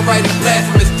sound right, and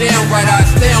blasphemous downright. I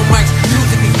astound mics,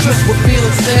 music is just what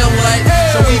feelings sound like.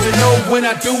 So even though when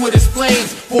I do it, it's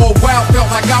flames. For a while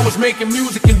felt like I was making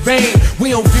music in vain.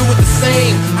 We don't view it the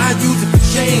same, I use it for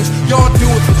change. Y'all do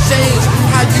it for change,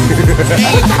 I use it for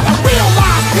change. I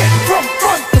realize it from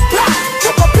front to back. To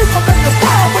my people in the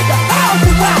world, where the hell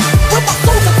you at? Where my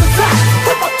soldiers is at?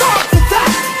 Where my dogs is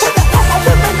at? Where the hell my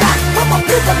women at? Where my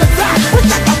people is at?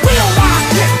 I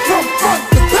realize it from front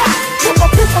to back. To my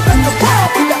people in the world,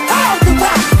 where the hell you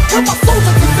at? Where my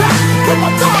soldiers is at? Where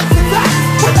my dogs is at?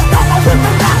 Where the hell my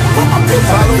women at? Where my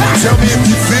people is at? Tell me if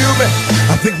you feel me.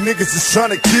 I think niggas is trying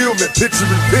to kill me.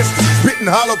 Picturing pistols, spitting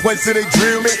hollow points till they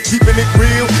drill me. Keeping it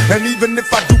real, and even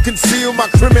if I do conceal my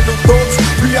criminal thoughts,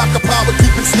 preoccupied with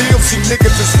keeping still. See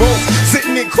niggas is false,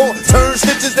 sitting in court, turn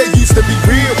snitches. They used to be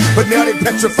real, but now they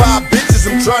petrified bitches.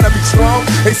 I'm trying to be strong.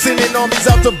 They sending armies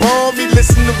out to bomb me.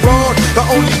 Listen to Ron, the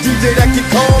only DJ that can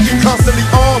calm me. Constantly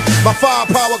armed, my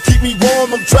firepower keep me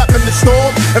warm. I'm trapped in the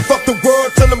storm, and fuck the world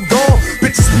till I'm gone.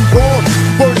 Bitches be born,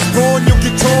 word is born, you'll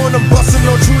get torn. I'm busting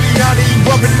on Giuliani,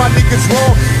 rubbing my niggas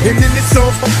wrong. And then it's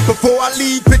on. Before I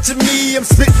leave, picture me, I'm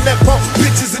spitting that pump.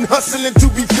 Bitches and hustling to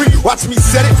be free. Watch me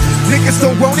set it. Niggas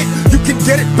don't want it, you can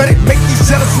get it. Bet it, make these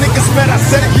jealous niggas mad. I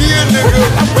said it, yeah, nigga.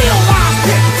 I realize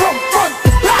it from front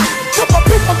to back. To my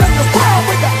people in the world,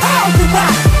 where the hell you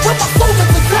at? Where my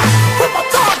soldiers is at? Where my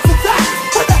dogs is at?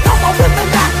 Where the hell my women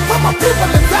at? Where my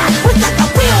people is at? I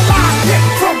realize it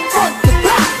from front to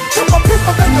back. To my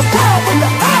people in the world, where the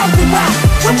hell you at?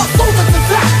 Where my soldiers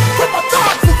is at? Where my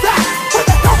dogs is at? Where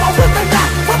the hell my women at?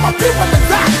 Where my people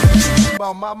is at?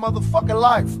 About my motherfucking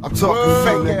life. I'm talking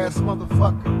fake ass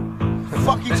motherfucker.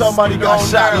 Fuck you talking about he got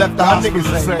shot, left the niggas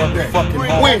ain't fucking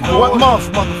when? What month,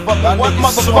 motherfucker? What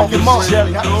motherfucking month?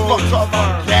 Jelly, how the fuck talking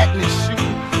about cat and shit?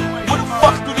 Where the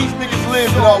fuck do these niggas live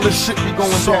and all this shit be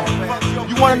going down?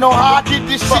 You wanna know how I did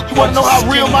this shit? You wanna know how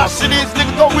real my shit is?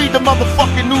 Nigga, go read the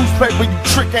motherfucking newspaper, you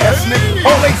trick ass nigga.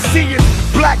 All they see is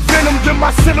black venoms in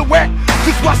my silhouette.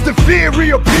 Just watch the fear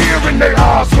reappear in their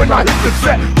eyes when I hit the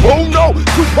set. Oh no,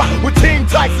 Tupac with Team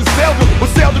Tyson was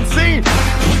seldom seen.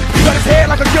 Cut his head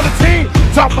like a guillotine.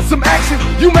 Time for some action.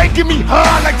 You making me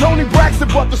high like Tony Braxton,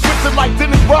 but the switching like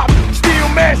Dennis Rodman. Still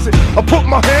mashing. I put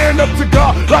my hand up to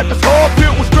God like this hard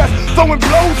filled with stress. Throwing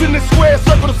blows in this square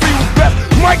circle to see who's best.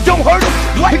 Mike don't hurt him.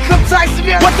 Why here come Tyson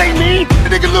in? What they mean?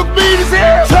 The nigga look mean as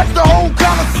hell. Touch the whole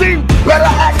Coliseum. Better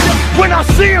act up when I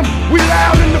see him. We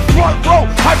loud in the front row.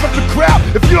 Hype up the crowd.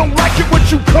 If you don't like it, what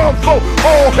you come for?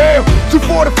 Oh hell.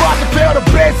 245 to tell the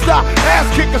bed stop. Ass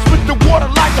kickers with the water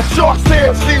like a shark's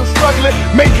tail. Still struggling.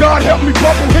 May God help me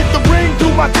bubble. Hit the ring, do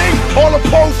my thing. All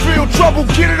opposed feel trouble.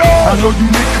 Get it on. I know you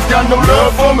niggas got no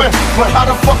love for me, but how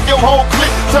the fuck your whole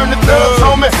clique turn the thugs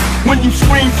on me? When you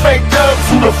scream fake dubs,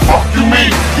 who the fuck you mean?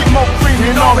 Get more cream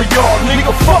than all of y'all, nigga,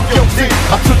 fuck your team.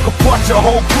 I took a punch, a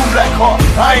whole crew black heart.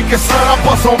 I ain't concerned, I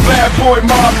bust on bad boy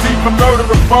mob deep and murder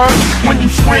the firm. When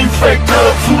you scream fake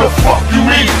dubs, who the fuck you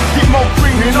mean? Get more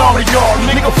cream than all of y'all,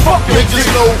 nigga, fuck your team. Niggas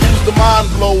know who's the mind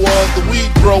blower, the weed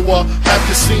grower. Have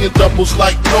you seen doubles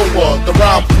like Noah, the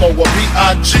rhyme flower,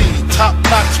 B.I.G. Top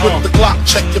notch with the Glock,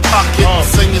 check your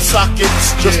pockets, in your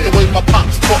sockets. Just the way my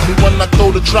pops taught me when I throw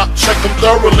the drop, check them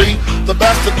thoroughly. The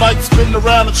bastard might spin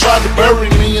around and try to bury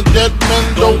me, and dead men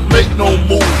don't make no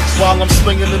moves. While I'm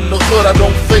slinging in the hood, I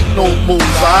don't fake no moves,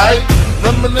 alright?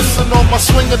 Reminiscing on my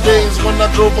swinger days when I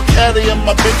drove a caddy and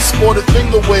my bitch sported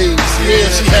finger waves. Yeah,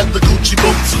 she had the Gucci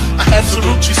boots, I had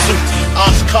Cerucci suits.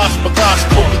 Oshkosh, Bagosh,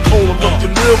 Coca-Cola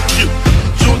looking real cute.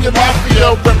 Junior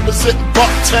Mafia representing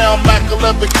Bucktown, Mac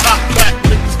 11 top back,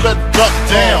 niggas better duck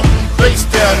down. Face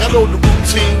down, I know the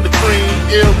routine, the cream,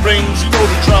 earrings, you know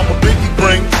the drama Biggie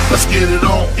bring. Let's get it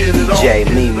on, get it on. J.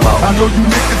 Mimo. I know you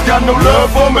niggas got no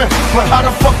love for me, but how the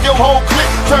fuck your whole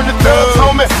clique turn the thugs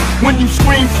on me? When you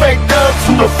scream fake dubs,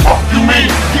 who the fuck you mean?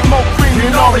 Get more cream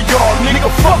than all of y'all,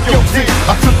 nigga, fuck your team.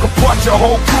 I took a punch, a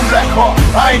whole crew black heart.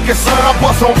 I ain't concerned, I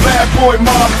bust on bad boy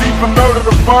mob deep and murder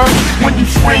the firm. When you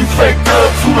scream fake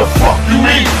dubs, who the fuck you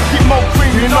mean? Get more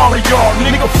cream than all of y'all,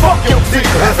 nigga, fuck your team.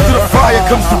 After the fire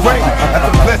comes the rain,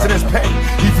 after pleasant's pain.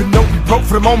 Even though we broke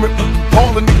for the moment, we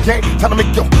ball in the game. Time to make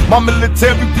my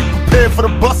military be prepared for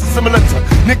the bus. Similar to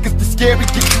niggas the scary,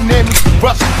 getting in and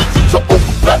rushing. Bitches are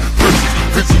over black prisons,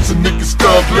 visions of niggas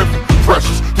thug living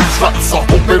precious.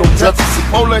 spray on justice.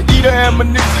 Polar heater,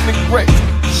 ammunition, and crates.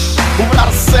 Moving out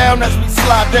of sound as we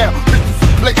slide down. Pictures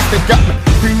and plates, they got me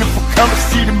screaming for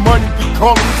currency. The money be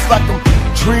calling. It's like I'm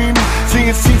dreaming.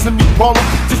 Seeing scenes of me balling.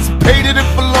 Participated in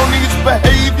felonious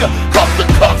behavior. Cop the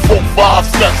cop, 4-5,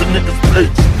 snatching niggas'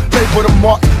 plates. Label the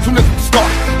mark, soon as we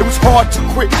start, it was hard to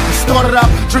quit. We started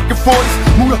out drinking 40s,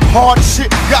 moving hard as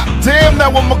shit. Goddamn, now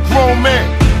I'm a grown man.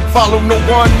 Follow no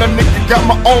one, a nigga got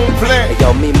my own plan. Hey,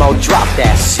 yo, Mimo, drop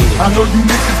that shit. I know you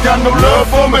niggas got no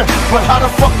love for me, but how the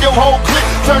fuck your whole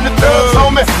clique turn to thugs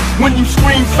on me? When you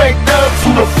scream fake thugs,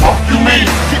 who the fuck you mean?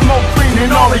 Get more green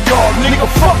than all of y'all, nigga,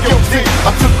 fuck your dick.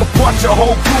 I took apart your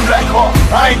whole crew like hard.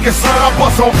 I ain't concerned, I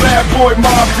bust on bad boy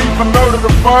mob deep and murder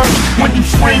the firm. When you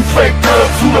scream fake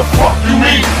thugs, who the fuck you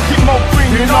mean? Get more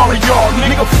green than all of y'all,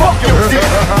 nigga, fuck your dick.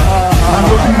 I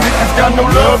know you niggas got no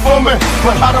love for me,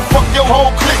 but how the fuck your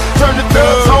whole clique turn to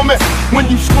thugs on me? When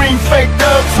you scream fake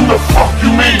thugs, who the fuck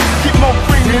you mean? Get more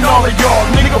green than all of y'all,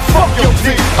 nigga, fuck your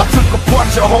dick. I took apart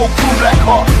your whole crew like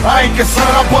hard. I ain't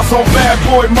concerned, I bust on bad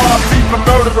boy mob deep and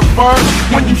murder the firm.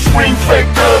 When you scream fake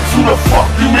thugs, who the fuck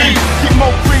you mean? Get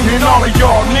more green than all of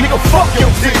y'all, nigga, fuck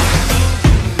your dick.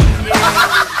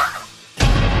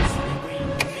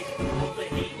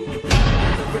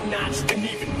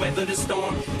 Weather the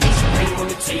storm, each pain on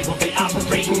the table, they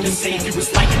operating the same. You was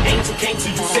like an angel came to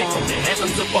you, sent from the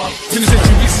heavens above.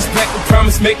 Centuries back with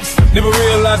promise makers, never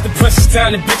realized the precious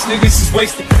time that bitch niggas is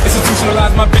wasted.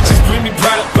 Institutionalized my bitches, bring me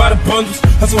by the bundles.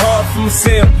 Hustle hard for my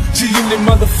sale, G-Unit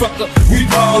motherfucker, we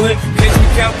ballin'. Catch me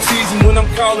count cheese and when I'm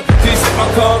calling, please hit my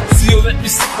call, see you let me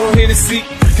sit on here to see.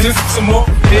 Just some more,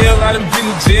 hell, I done been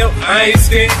in jail, I ain't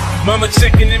scared. Mama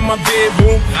checking in my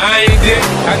bedroom, I ain't there.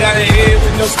 I got a head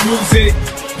with no screws in it.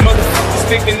 Motherfuckers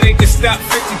thinking they can stop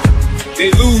 50,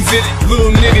 they lose in it. Little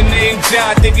nigga named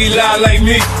John, think he lie like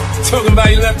me. Talking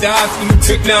about he left the hospital,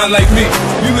 took down like me.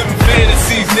 You living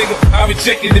fantasies, nigga, I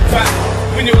rejected the pot.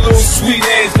 When your little sweet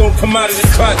ass gon' come out of the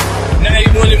closet. Now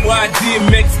you wondering why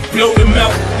DMX blow them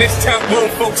out. Next time grown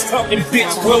folks talking,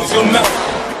 bitch, close your mouth.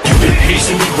 Been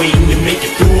patiently waiting to make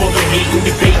it through all the hate and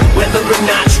debate. Whether or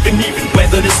not you can even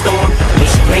weather the storm.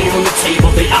 There's rain on the table,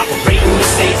 they operating to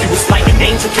save you. It's like an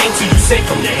angel came to you, sent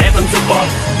from the heavens above.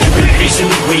 You've been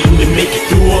patiently waiting to make it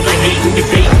through all the hate and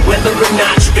debate. Whether or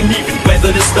not you can even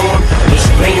weather the storm. There's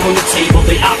rain on the table,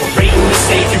 they operating to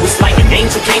save you. It's like an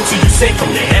angel came to you, sent from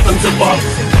the heavens above.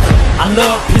 I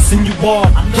love pissing you off,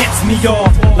 gets me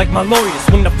off. Like my lawyers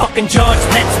when the fucking judge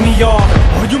lets me off.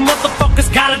 All you motherfuckers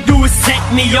gotta do is set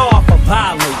me off. I'm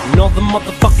violating all the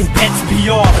motherfucking bets be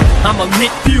off. I'm a lit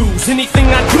fuse, anything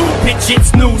I do, bitch, it's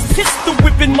news. Pistol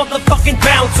whipping motherfucking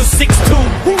bouncer 6'2".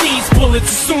 Who needs bullets?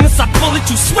 As soon as I pull it,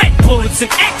 you sweat bullets. An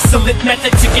excellent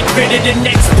method to get rid of the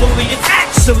next bully. It's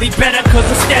actually better, cause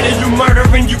instead of you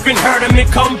murdering, you can hurt him and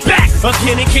come back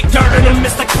again and kick dirt in him.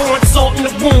 It's like pouring salt in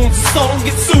the wounds, the soul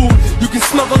gets sued. You can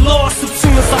smell the lawsuit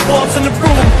soon as I waltz in the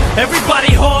room.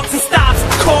 Everybody halts and stops,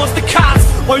 calls the cops.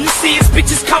 All you see is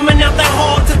bitches coming out that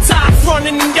hall to top,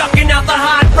 running and ducking out the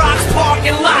Hot Rocks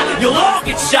parking lot. You'll all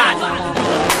get shot.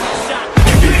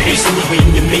 You've been patiently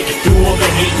waiting to make it through all the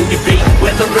hate and debate.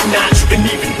 Whether or not you can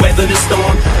even weather the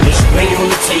storm. There's rain on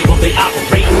the table, they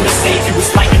operating to save you.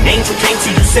 It's like an angel came to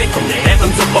you, sent from the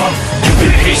heavens above. You've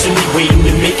been patiently waiting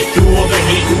to make it through all the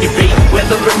hate and debate.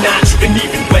 Whether or not you can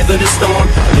even weather the storm.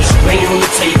 There's rain on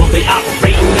the table, they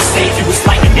operating to save you. It's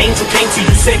like an angel came to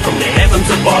you, sent from the heavens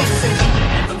above.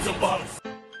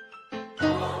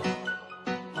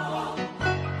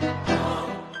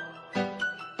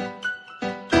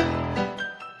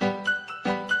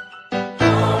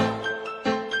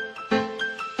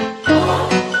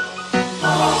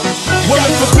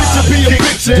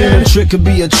 Then a trick could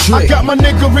be a trick. I got my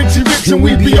nigga Richie Rich and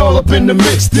we be all up in the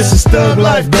mix. This is thug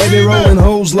life, baby, rolling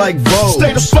hoes like Vogue.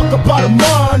 Stay the fuck up out of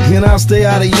mine, and I'll stay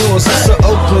out of yours. It's an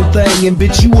Oakland thing, and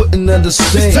bitch, you wouldn't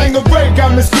understand. This Tangeray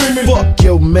got me screaming, fuck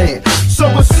your man. So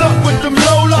what's up with them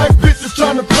low life bitches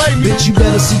trying to play me? Bitch, you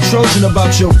better see Trojan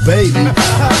about your baby.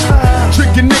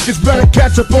 Trickin' niggas better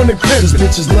catch up on the clips.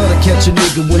 Bitches love to catch a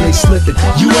nigga when they slippin'.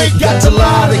 You ain't got to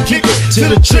lie to kick it to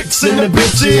the tricks and the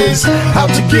bitches. How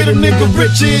to get a nigga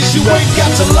riches? You ain't got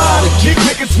to lie to kick.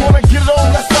 Niggas wanna get it on,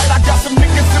 that's right. I got some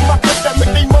niggas in my clip that make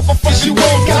they motherfuckers. You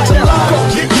ain't got to lie to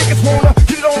kick. Niggas wanna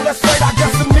get it on, that's right. I got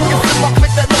some niggas in my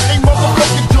clip that make they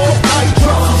motherfucking jaws tight.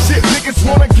 Drop some shit. Niggas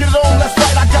wanna get it on, that's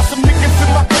right. I got some niggas in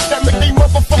my clip that make they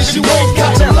motherfuckers. You ain't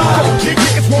got to lie to kick.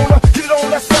 Niggas wanna get it on,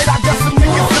 that's right. I got some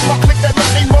niggas in my clip that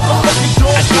make they motherfucking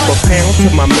jaws tight. I give a pound to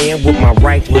my man with my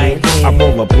right hand. I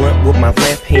roll a blunt with my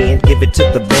left hand. Give give it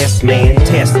to the best man.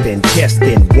 Testing,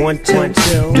 1,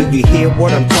 2. Do you hear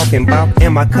what I'm talking about?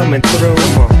 Am I coming through?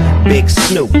 Big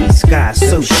Snoopy, Sky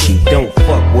Sushi. Don't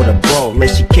fuck with a bro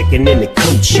unless she kicking in the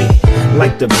coochie.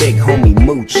 Like the big homie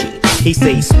Moochie. He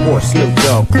say he sports Snoop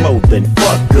Dogg clothing,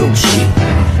 fuck Gucci.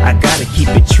 I gotta keep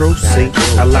it true, see.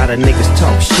 A lot of niggas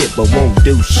talk shit but won't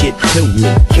do shit to me.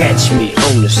 Catch me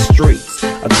on the streets,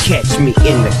 or catch me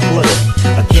in the club,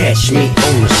 or catch me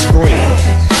on the screen.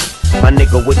 My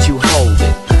nigga, what you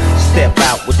holding? Step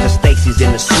out with the Stacy's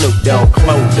in the Snoop Dogg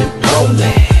clothing,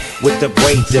 rolling with the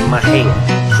braids in my hair,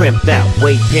 crimped out,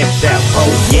 way pimped out,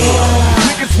 oh yeah.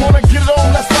 Niggas wanna get it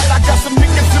on, that's right. I got some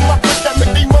niggas in my clique that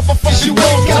make they motherfuckers. You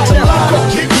ain't got a lot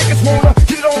of kick. Niggas wanna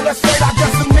get it on, that's right. I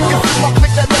got some niggas in my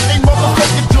clique that make they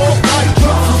motherfucking dog like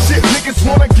drop some shit. Niggas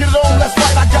wanna get it on, that's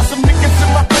right. I got some niggas in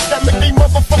my clique that make they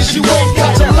motherfuckers. You ain't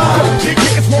got a lot of kick.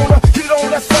 Niggas wanna get it on,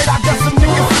 that's right. I got some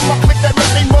niggas in my clique that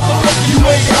make they motherfuckers. You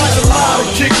ain't got a lot of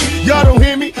kick. Y'all don't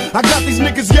hear me? I got these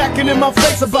niggas yakking in my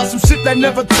face about some shit that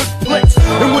never took place.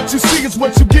 And what you see is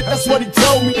what you get, that's what he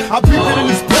told me. I beat it in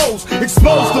his pose,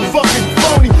 exposed the fucking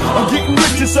phony. I'm getting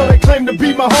riches, so they claim to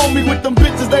be my homie. With them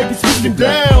bitches, they be speaking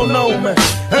down on me.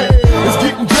 Hey, it's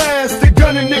getting drastic,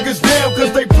 gunning niggas down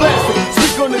cause they plastic.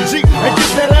 Speak on the Jeep and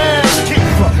get that ass kicked.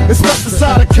 It's left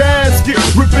inside a casket,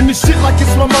 ripping this shit like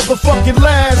it's my motherfucking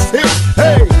last hit.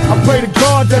 Hey, I pray to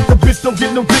God that the bitch don't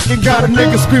get no dick and got a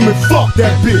nigga screaming, fuck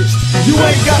that bitch. You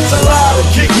ain't got a lot of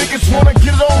kick. Niggas wanna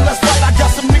get it on, that's right. I got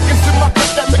some niggas in my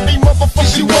clique that make they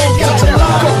motherfuckers. You ain't got a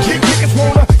lot of kick. Niggas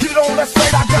wanna get it on, that's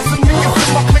right. I got some niggas in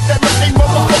my clique that make they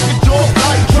motherfucking dog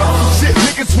like drop some shit.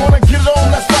 Niggas wanna get it on,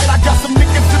 that's right. I got some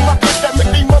niggas in my clique that make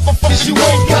they motherfuckers. You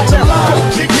ain't got a lot of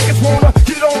kick. Niggas wanna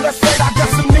get it on, that's right. I got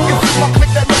some niggas in my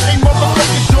clique that make they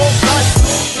motherfucking dog like.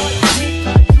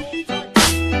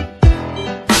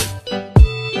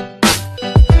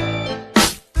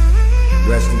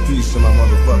 Rest in peace to my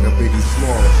motherfucker Biggie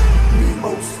Smalls. The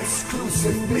most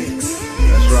exclusive mix.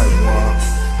 That's right, boy.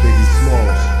 Biggie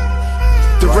Smalls.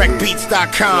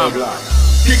 DirectBeats.com.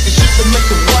 Kick the shit to make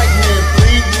the white man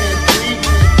bleed.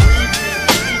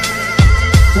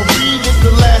 Well, we was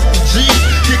the last of G.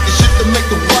 Kick the shit to make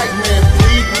the white man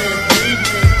bleed.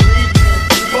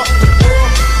 Fuck the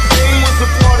world. Game was a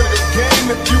part of the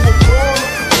game. If you were born,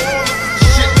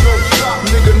 shit don't stop,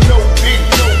 nigga. No beat,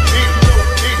 no beat, no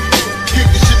beat. Kick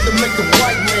the shit to make the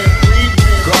white man bleed.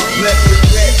 God bless the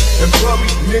day and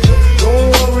worry, nigga. Don't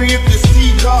worry if you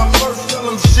see God first. Tell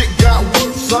him shit got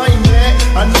worse. I ain't mad.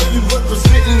 I know you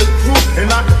representing the group, and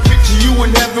I can picture you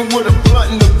in heaven with a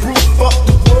blunt in the roof. Fuck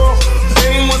the world.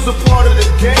 Fame was a part of the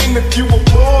game. If you a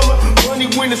baller, money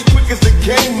went as quick as the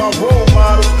game. My role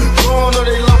models gone or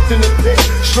they locked in the pit.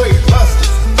 Straight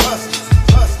hustlers, hustlers,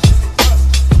 hustlers,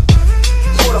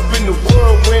 hustlers. Caught up in the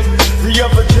whirlwind. The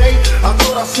other day, I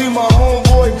thought I seen my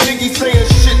homeboy Biggie saying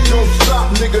shit don't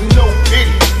stop, nigga, no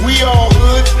pity. We all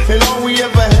hood, and all we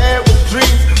ever had was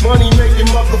dreams. Money making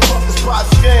motherfuckers spot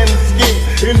scan and skin.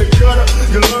 In the gutter,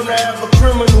 you learn to have a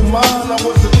criminal mind. I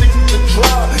was addicted to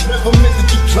drive, never meant to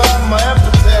keep trying my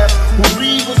epitaph. Well,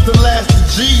 Reed was the last of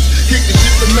G's. Kick the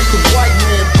shit to make the white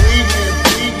man bleed.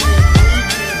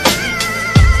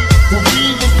 Well,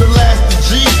 Reed was the last of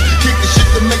G's. Kick the shit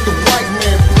to make the white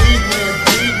man bleed.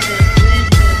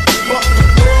 Fuck the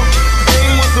world,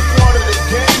 game was a part of the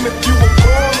game. If you were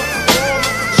born,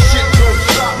 shit don't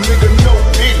stop, nigga, no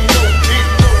beat, no beat,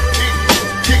 no beat.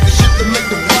 Kick the shit to make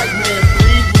the white man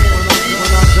bleed.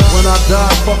 When I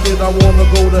die, fuck it, I wanna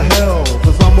go to hell.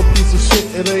 Cause I'm a piece of shit,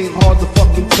 it ain't hard to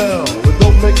fucking tell. It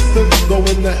don't make sense going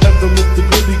to heaven with the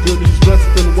goody goodies dressed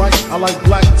in white. I like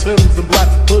black Timbs and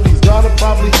black hoodies. Gotta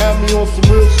probably have me on some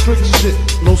real strict shit.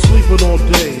 No sleeping all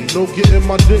day, no getting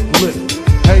my dick licked.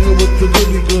 Hanging with the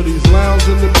goody goodies,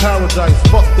 lounging in paradise.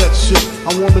 Fuck that shit.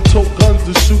 I wanna tote guns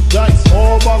and shoot dice.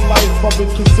 All my life I've been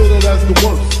considered as the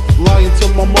worst. Lying to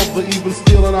my mother, even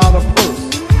stealing out her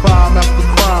purse. Crime after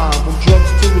crime, from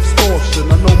drugs to extortion.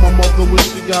 I know my mother wish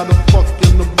she got a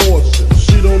fucking abortion.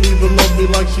 She don't even love me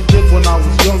like she did when I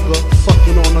was younger.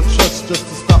 Sucking on her chest just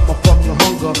to stop my fucking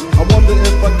hunger. I wonder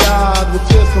if I died, would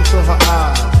tears come to her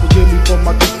eyes? Forgive me for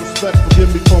my disrespect, forgive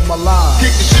me for my lies.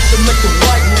 Kick the shit to make the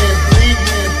white man bleed.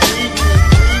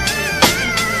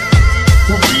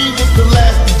 Well, Reed was the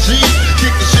last of G's. Kick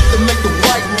the shit to make the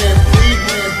white man bleed.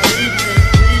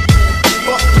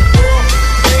 Fuck the world,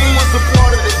 game was a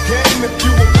part of the game. If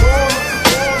you were born,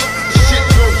 shit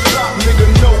don't stop, nigga,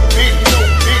 no beat, no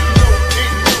beat, no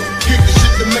beat. Kick the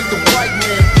shit to make the white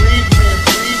man bleed.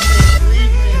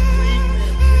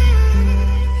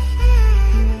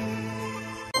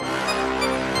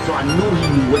 So I knew he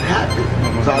knew what happened.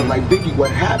 So I was like, Biggie,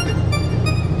 what happened?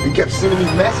 He kept sending me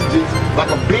messages like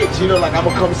a bitch, you know, like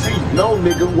I'ma come see you. No,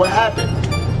 nigga, what happened?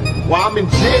 While I'm in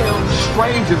jail,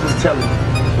 strangers is telling me,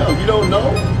 yo, you don't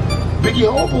know? Biggie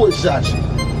homeboy shot you.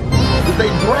 Cause they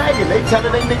bragging, they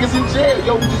telling they niggas in jail,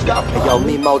 yo, we just got Yo,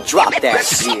 Mimo, drop that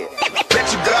shit. Bet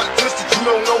you got it twisted, you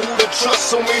don't know who to trust.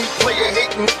 So many player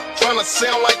hating, trying to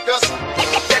sound like us.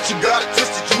 Bet you got it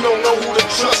twisted, you don't know who to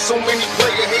trust. So many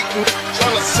player hating,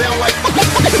 trying to sound like us.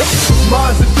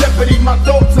 Minds in jeopardy, my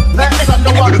thoughts are past. I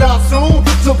know I'll die soon,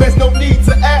 so there's no need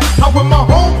to ask. How will my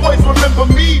homeboys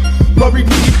remember me? Bury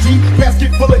me deep,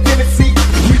 casket full of Hennessy.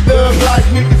 We love like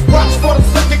niggas, watch for the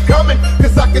second coming,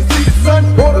 cause I can see the sun.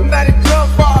 Automatic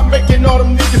gunfire, making all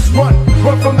them niggas run.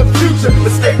 Run from the future,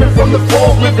 escaping from the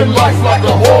fall, living life like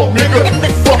a whole nigga.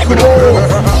 Fuck it all.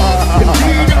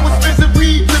 Indeed, it was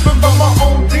misery, living by my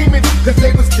own demons, cause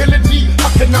they was killing me. I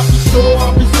cannot be sure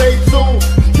I'll be saved soon.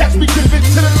 Catch me driven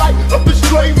to the light of the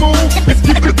stray moon. Let's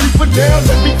keep it deeper down,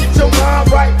 let me get your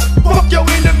mind right. Fuck your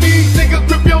enemies, nigga,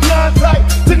 grip your line tight.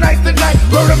 Tonight's the night,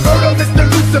 murder, murder, Mr.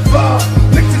 Lucifer.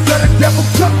 Pictures of the devil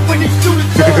cut when he shoot it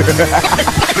down.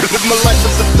 Live my life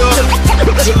as a thug,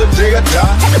 till the day I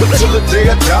die, till the day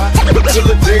I die, till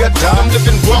the day I die. I'm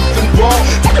living rough and raw,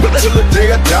 till the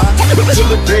day I die, till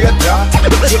the day I die,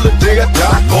 till the day I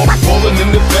die. Falling in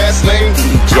the fast lane,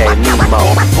 DJ Mimo.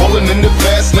 Falling in the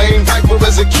fast lane. Hyper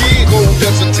as a kid, old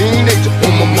as a teenager.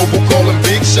 On my mobile calling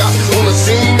big shots, on the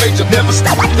scene major. Never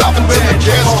stop until the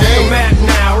cash game. Mad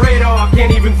now, radar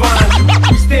can't even find you.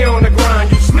 We stay on the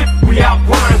grind, you slip, we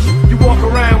outgrind you. You walk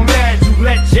around mad, you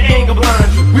let your anger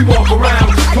blind you. We walk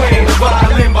around just playing the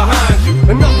violin behind you.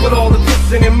 Enough with all the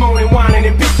dissing and moaning, whining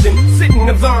and bitching. Sit and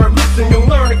observe, listen, you'll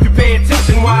learn if you pay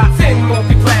attention. Why 10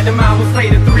 multi-platinum albums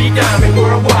later, 3 diamond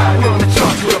worldwide. We're on the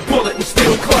charts with a bullet and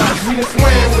still climb. We done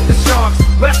swam with the sharks,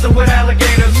 wrestle with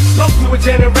alligators. Lost to a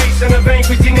generation of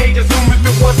angry teenagers who, if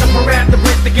it wasn't for rap, to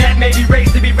bridge the gap, maybe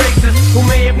raised to be racist. Who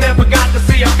may have never got to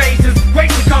see our faces.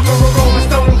 Great to cover a Rolling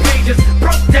Stone pages.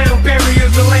 Broke down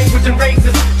barriers of language and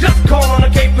races. Just call on the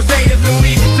Cape Crusaders and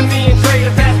leave it to me and Trey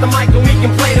to pass the mic and we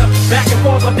can play the back and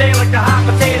forth all day like the hot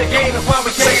potato game. That's why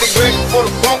we Say they ready for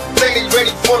the funk, say they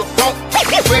ready for the funk.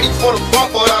 Ready for the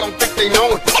funk, but I don't think they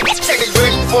know it. Say they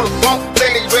ready for the funk, say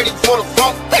they ready for the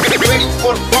funk. Ready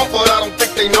for the funk, but I don't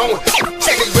think they know it.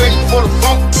 Say they ready for the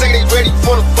funk, say they ready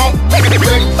for the funk.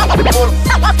 Ready for the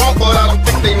funk, but I don't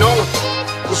think they know it.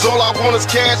 Cause all I want is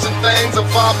cash and things, and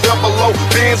 5 double O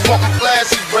bands, walking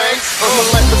flashy rings. I'm a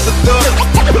life as a thug,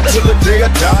 till the day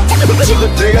I die, till the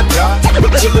day I die,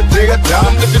 till the day I die.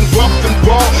 I'm living rough and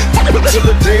raw, till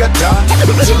the day I die,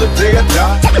 till the day I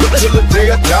die, till the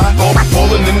day I die.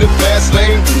 Falling in the fast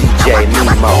lane, DJ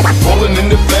Mimo. Falling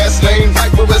in the fast lane,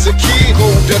 hyper as a kid,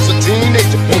 old as a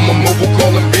teenager. On my mobile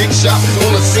calling big shots,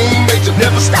 on the scene major.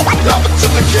 Never stop until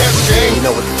the cash game. You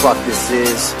know what the fuck this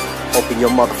is? Open your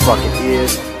motherfucking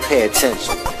ears, pay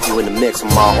attention. You in the mix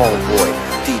with my homeboy,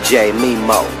 DJ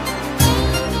Mimo.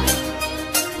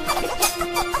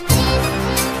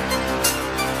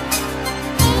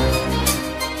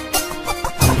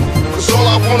 Cause all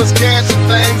I want is cash and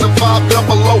things, and 5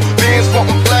 double O bands,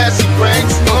 walking flashy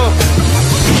rings.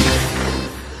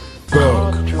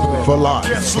 Thug for life.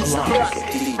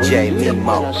 DJ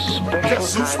Mimo.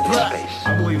 Guess who's back?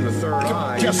 I believe the third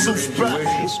eye. Guess who's back?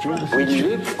 We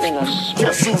live in a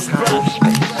Guess who's back?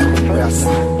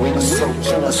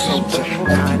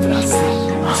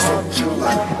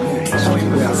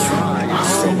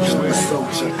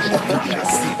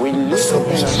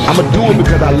 I'ma do it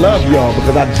because I love y'all,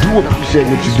 because I do appreciate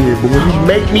what you did. But when you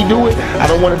make me do it, I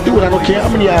don't want to do it. I don't care how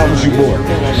many albums you bought.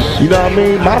 You know what I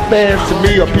mean? My fans to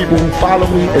me are people who follow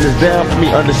me and is down for me,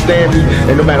 understand me,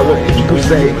 and no matter what people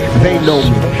say, they know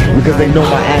me because they know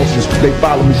my actions. They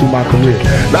follow me through my career.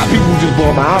 Not people who just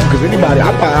bought my album, because anybody,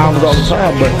 I buy albums all the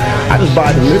time, but I just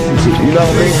buy to listen to. You know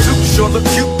what I mean? Sure look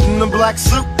cute in the black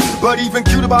suit, but even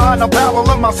cuter behind the barrel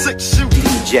of my 6 shoe.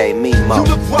 DJ Mimo.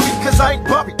 You look worried cause I ain't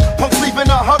buried. Punks leave in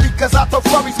a hurry cause I throw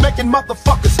flurries making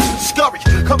motherfuckers scurry.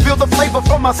 Come feel the flavor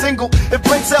from my single. If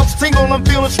brain cells tingle, I'm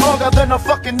feeling stronger than a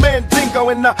fucking Mandingo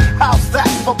in the house. That's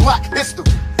for black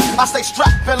history. I stay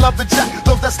strapped and love the jack,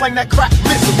 those that slang that crack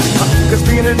missile. Cause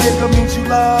being a nigga means you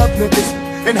love niggas.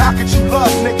 And how could you love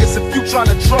niggas if you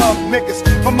tryna drug niggas?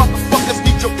 For motherfuckers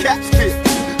need your caps filled.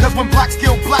 Cause when blacks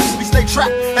kill blacks, we stay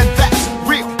trapped, and that's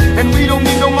real. And we don't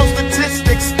need no more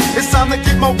statistics. It's time to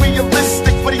get more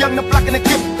realistic for the young, the black, and the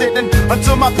gifted. And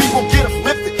until my people get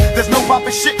uplifted, there's no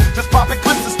poppin' shit, just poppin'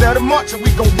 clips instead of marching.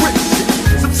 We gon' rip shit.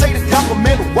 Some say the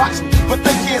government will watch me, but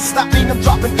they can't stop me. I'm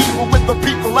dropping evil with the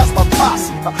people, that's my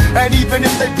posse. And even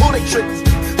if they pull their triggers,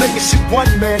 they can shoot one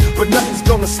man, but nothing's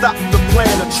gonna stop the plan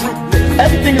of truth.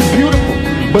 Everything is beautiful.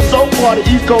 But so far the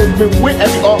East Coast has been with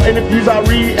all interviews I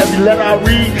read, every letter I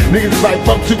read, niggas is like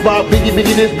fuck Tupac, Biggie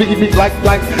this, Biggie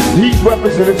like he's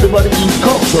representative of the East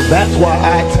Coast. So that's why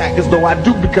I attack as though I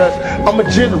do, because I'm a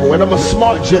general and I'm a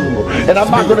smart general, and I'm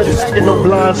not gonna attack no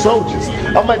blind soldiers.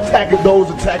 I'm attacking those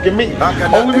attacking me.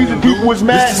 Only reason people was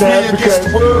mad now is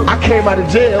because I came out of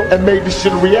jail and made this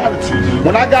shit a reality.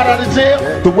 When I got out of jail,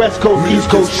 the West Coast, East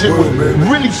Coast shit was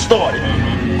really started.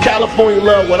 California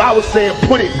love, what I was saying,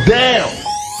 put it down.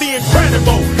 The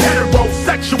incredible,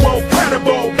 heterosexual,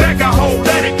 credible, bag a hole,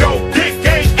 let it go, dick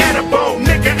ain't edible,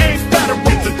 nigga ain't federal.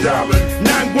 It's a dollar,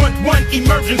 911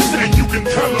 emergency, and you can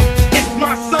tell him, it's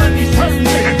my son, he's hurting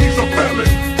me, and he's a felon.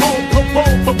 On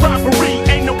parole for robbery,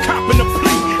 ain't no cop in the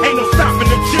plea, ain't no stopping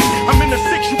the G. I'm in the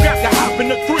 6, you got to hop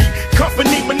in the 3.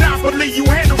 Company monopoly, you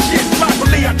handle shit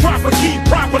sloppily, I drop a key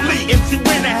properly. MC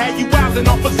Winner had you wildin'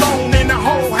 off a zone in a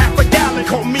hole, half a gallon.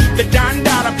 Call me the Don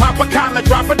Dada, pop a collar,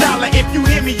 drop a dollar. If you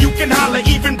hear me, you can holler,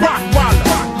 even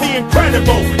Rockwaller. The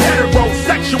incredible,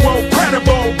 heterosexual,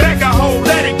 credible, bag a hole,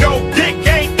 let it go, dick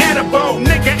ain't edible,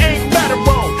 nigga ain't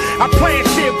federal. I plan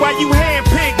shit while you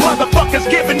handpick motherfuckers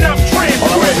giving up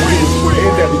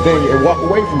End everything and walk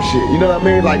away from shit. You know what I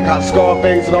mean? Like how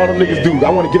Scarface and all them niggas do. I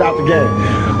want to get out the game.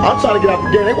 I'm trying to get out the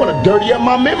game. They want to dirty up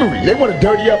my memory. They want to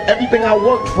dirty up everything I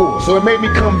worked for. So it made me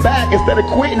come back. Instead of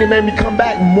quitting, it made me come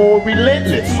back more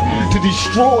relentless to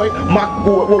destroy my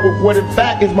what in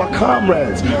fact is my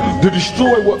comrades. To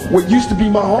destroy what used to be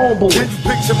my homeboys. Can you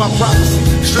picture my prophecy?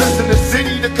 Stress in the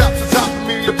city, the cops are topping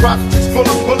me. The prophecies full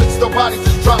of bullets, the bodies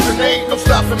is dropping. There ain't no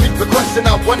stopping me. The question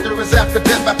I wonder is after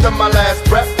death, after my last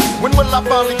breath, when will I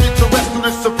finally get to rest through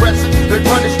this suppression? They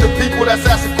punish the people that's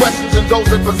asking questions and those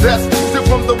that possess. Still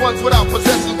from the ones without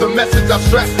possessions, the message I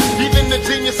stress. Even the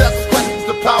genius asks questions,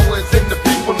 the power is in the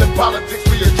people. In politics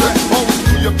we address. Always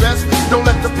do your best, don't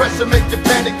let the pressure make you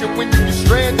panic. And when you get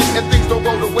stranded and things don't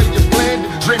go the way you planned,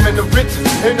 dreaming of riches,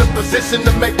 in a position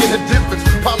to making a difference.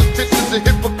 Politicians and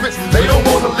hypocrites, they don't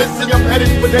wanna listen. I'm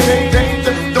headed for they ain't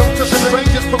danger. Don't touch the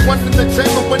strangers, but one in the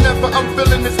chamber whenever I'm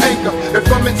feeling this anger. If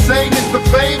I'm insane, it's the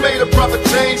fame made a brother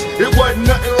change. It wasn't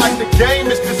nothing like the game,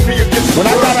 it's just me against the world. When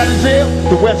I got out of jail,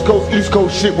 the West Coast, East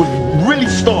Coast shit was really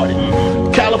started.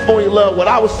 California love, what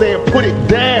I was saying, put it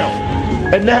down.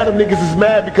 And now them niggas is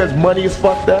mad because money is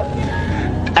fucked up.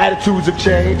 Attitudes have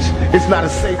changed. It's not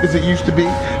as safe as it used to be.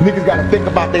 Niggas gotta think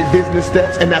about their business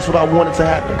steps, and that's what I wanted to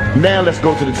happen. Now let's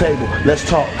go to the table. Let's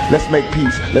talk. Let's make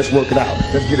peace. Let's work it out.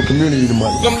 Let's get a community the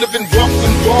money. I'm living rough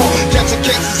and raw, catching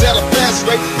cases at a fast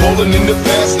rate, rolling in the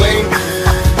fast lane,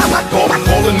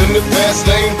 rolling in the fast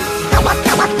lane,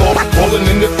 rolling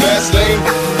in the fast lane.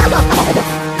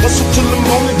 Hustle till the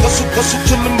morning, hustle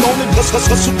till the morning, hustle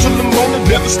till the morning,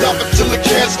 never stop until the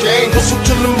cash came. Hustle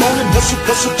till the morning, hustle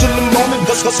till the morning,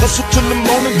 hustle till the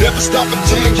morning, never stop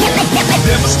until the cash,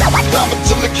 never stop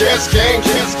until the cash came.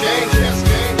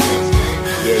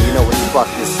 Yeah, you know what the fuck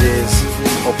this is.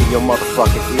 Open your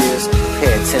motherfucking ears,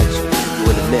 pay attention. You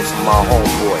in the mix with my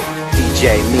homeboy,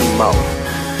 DJ Mimo.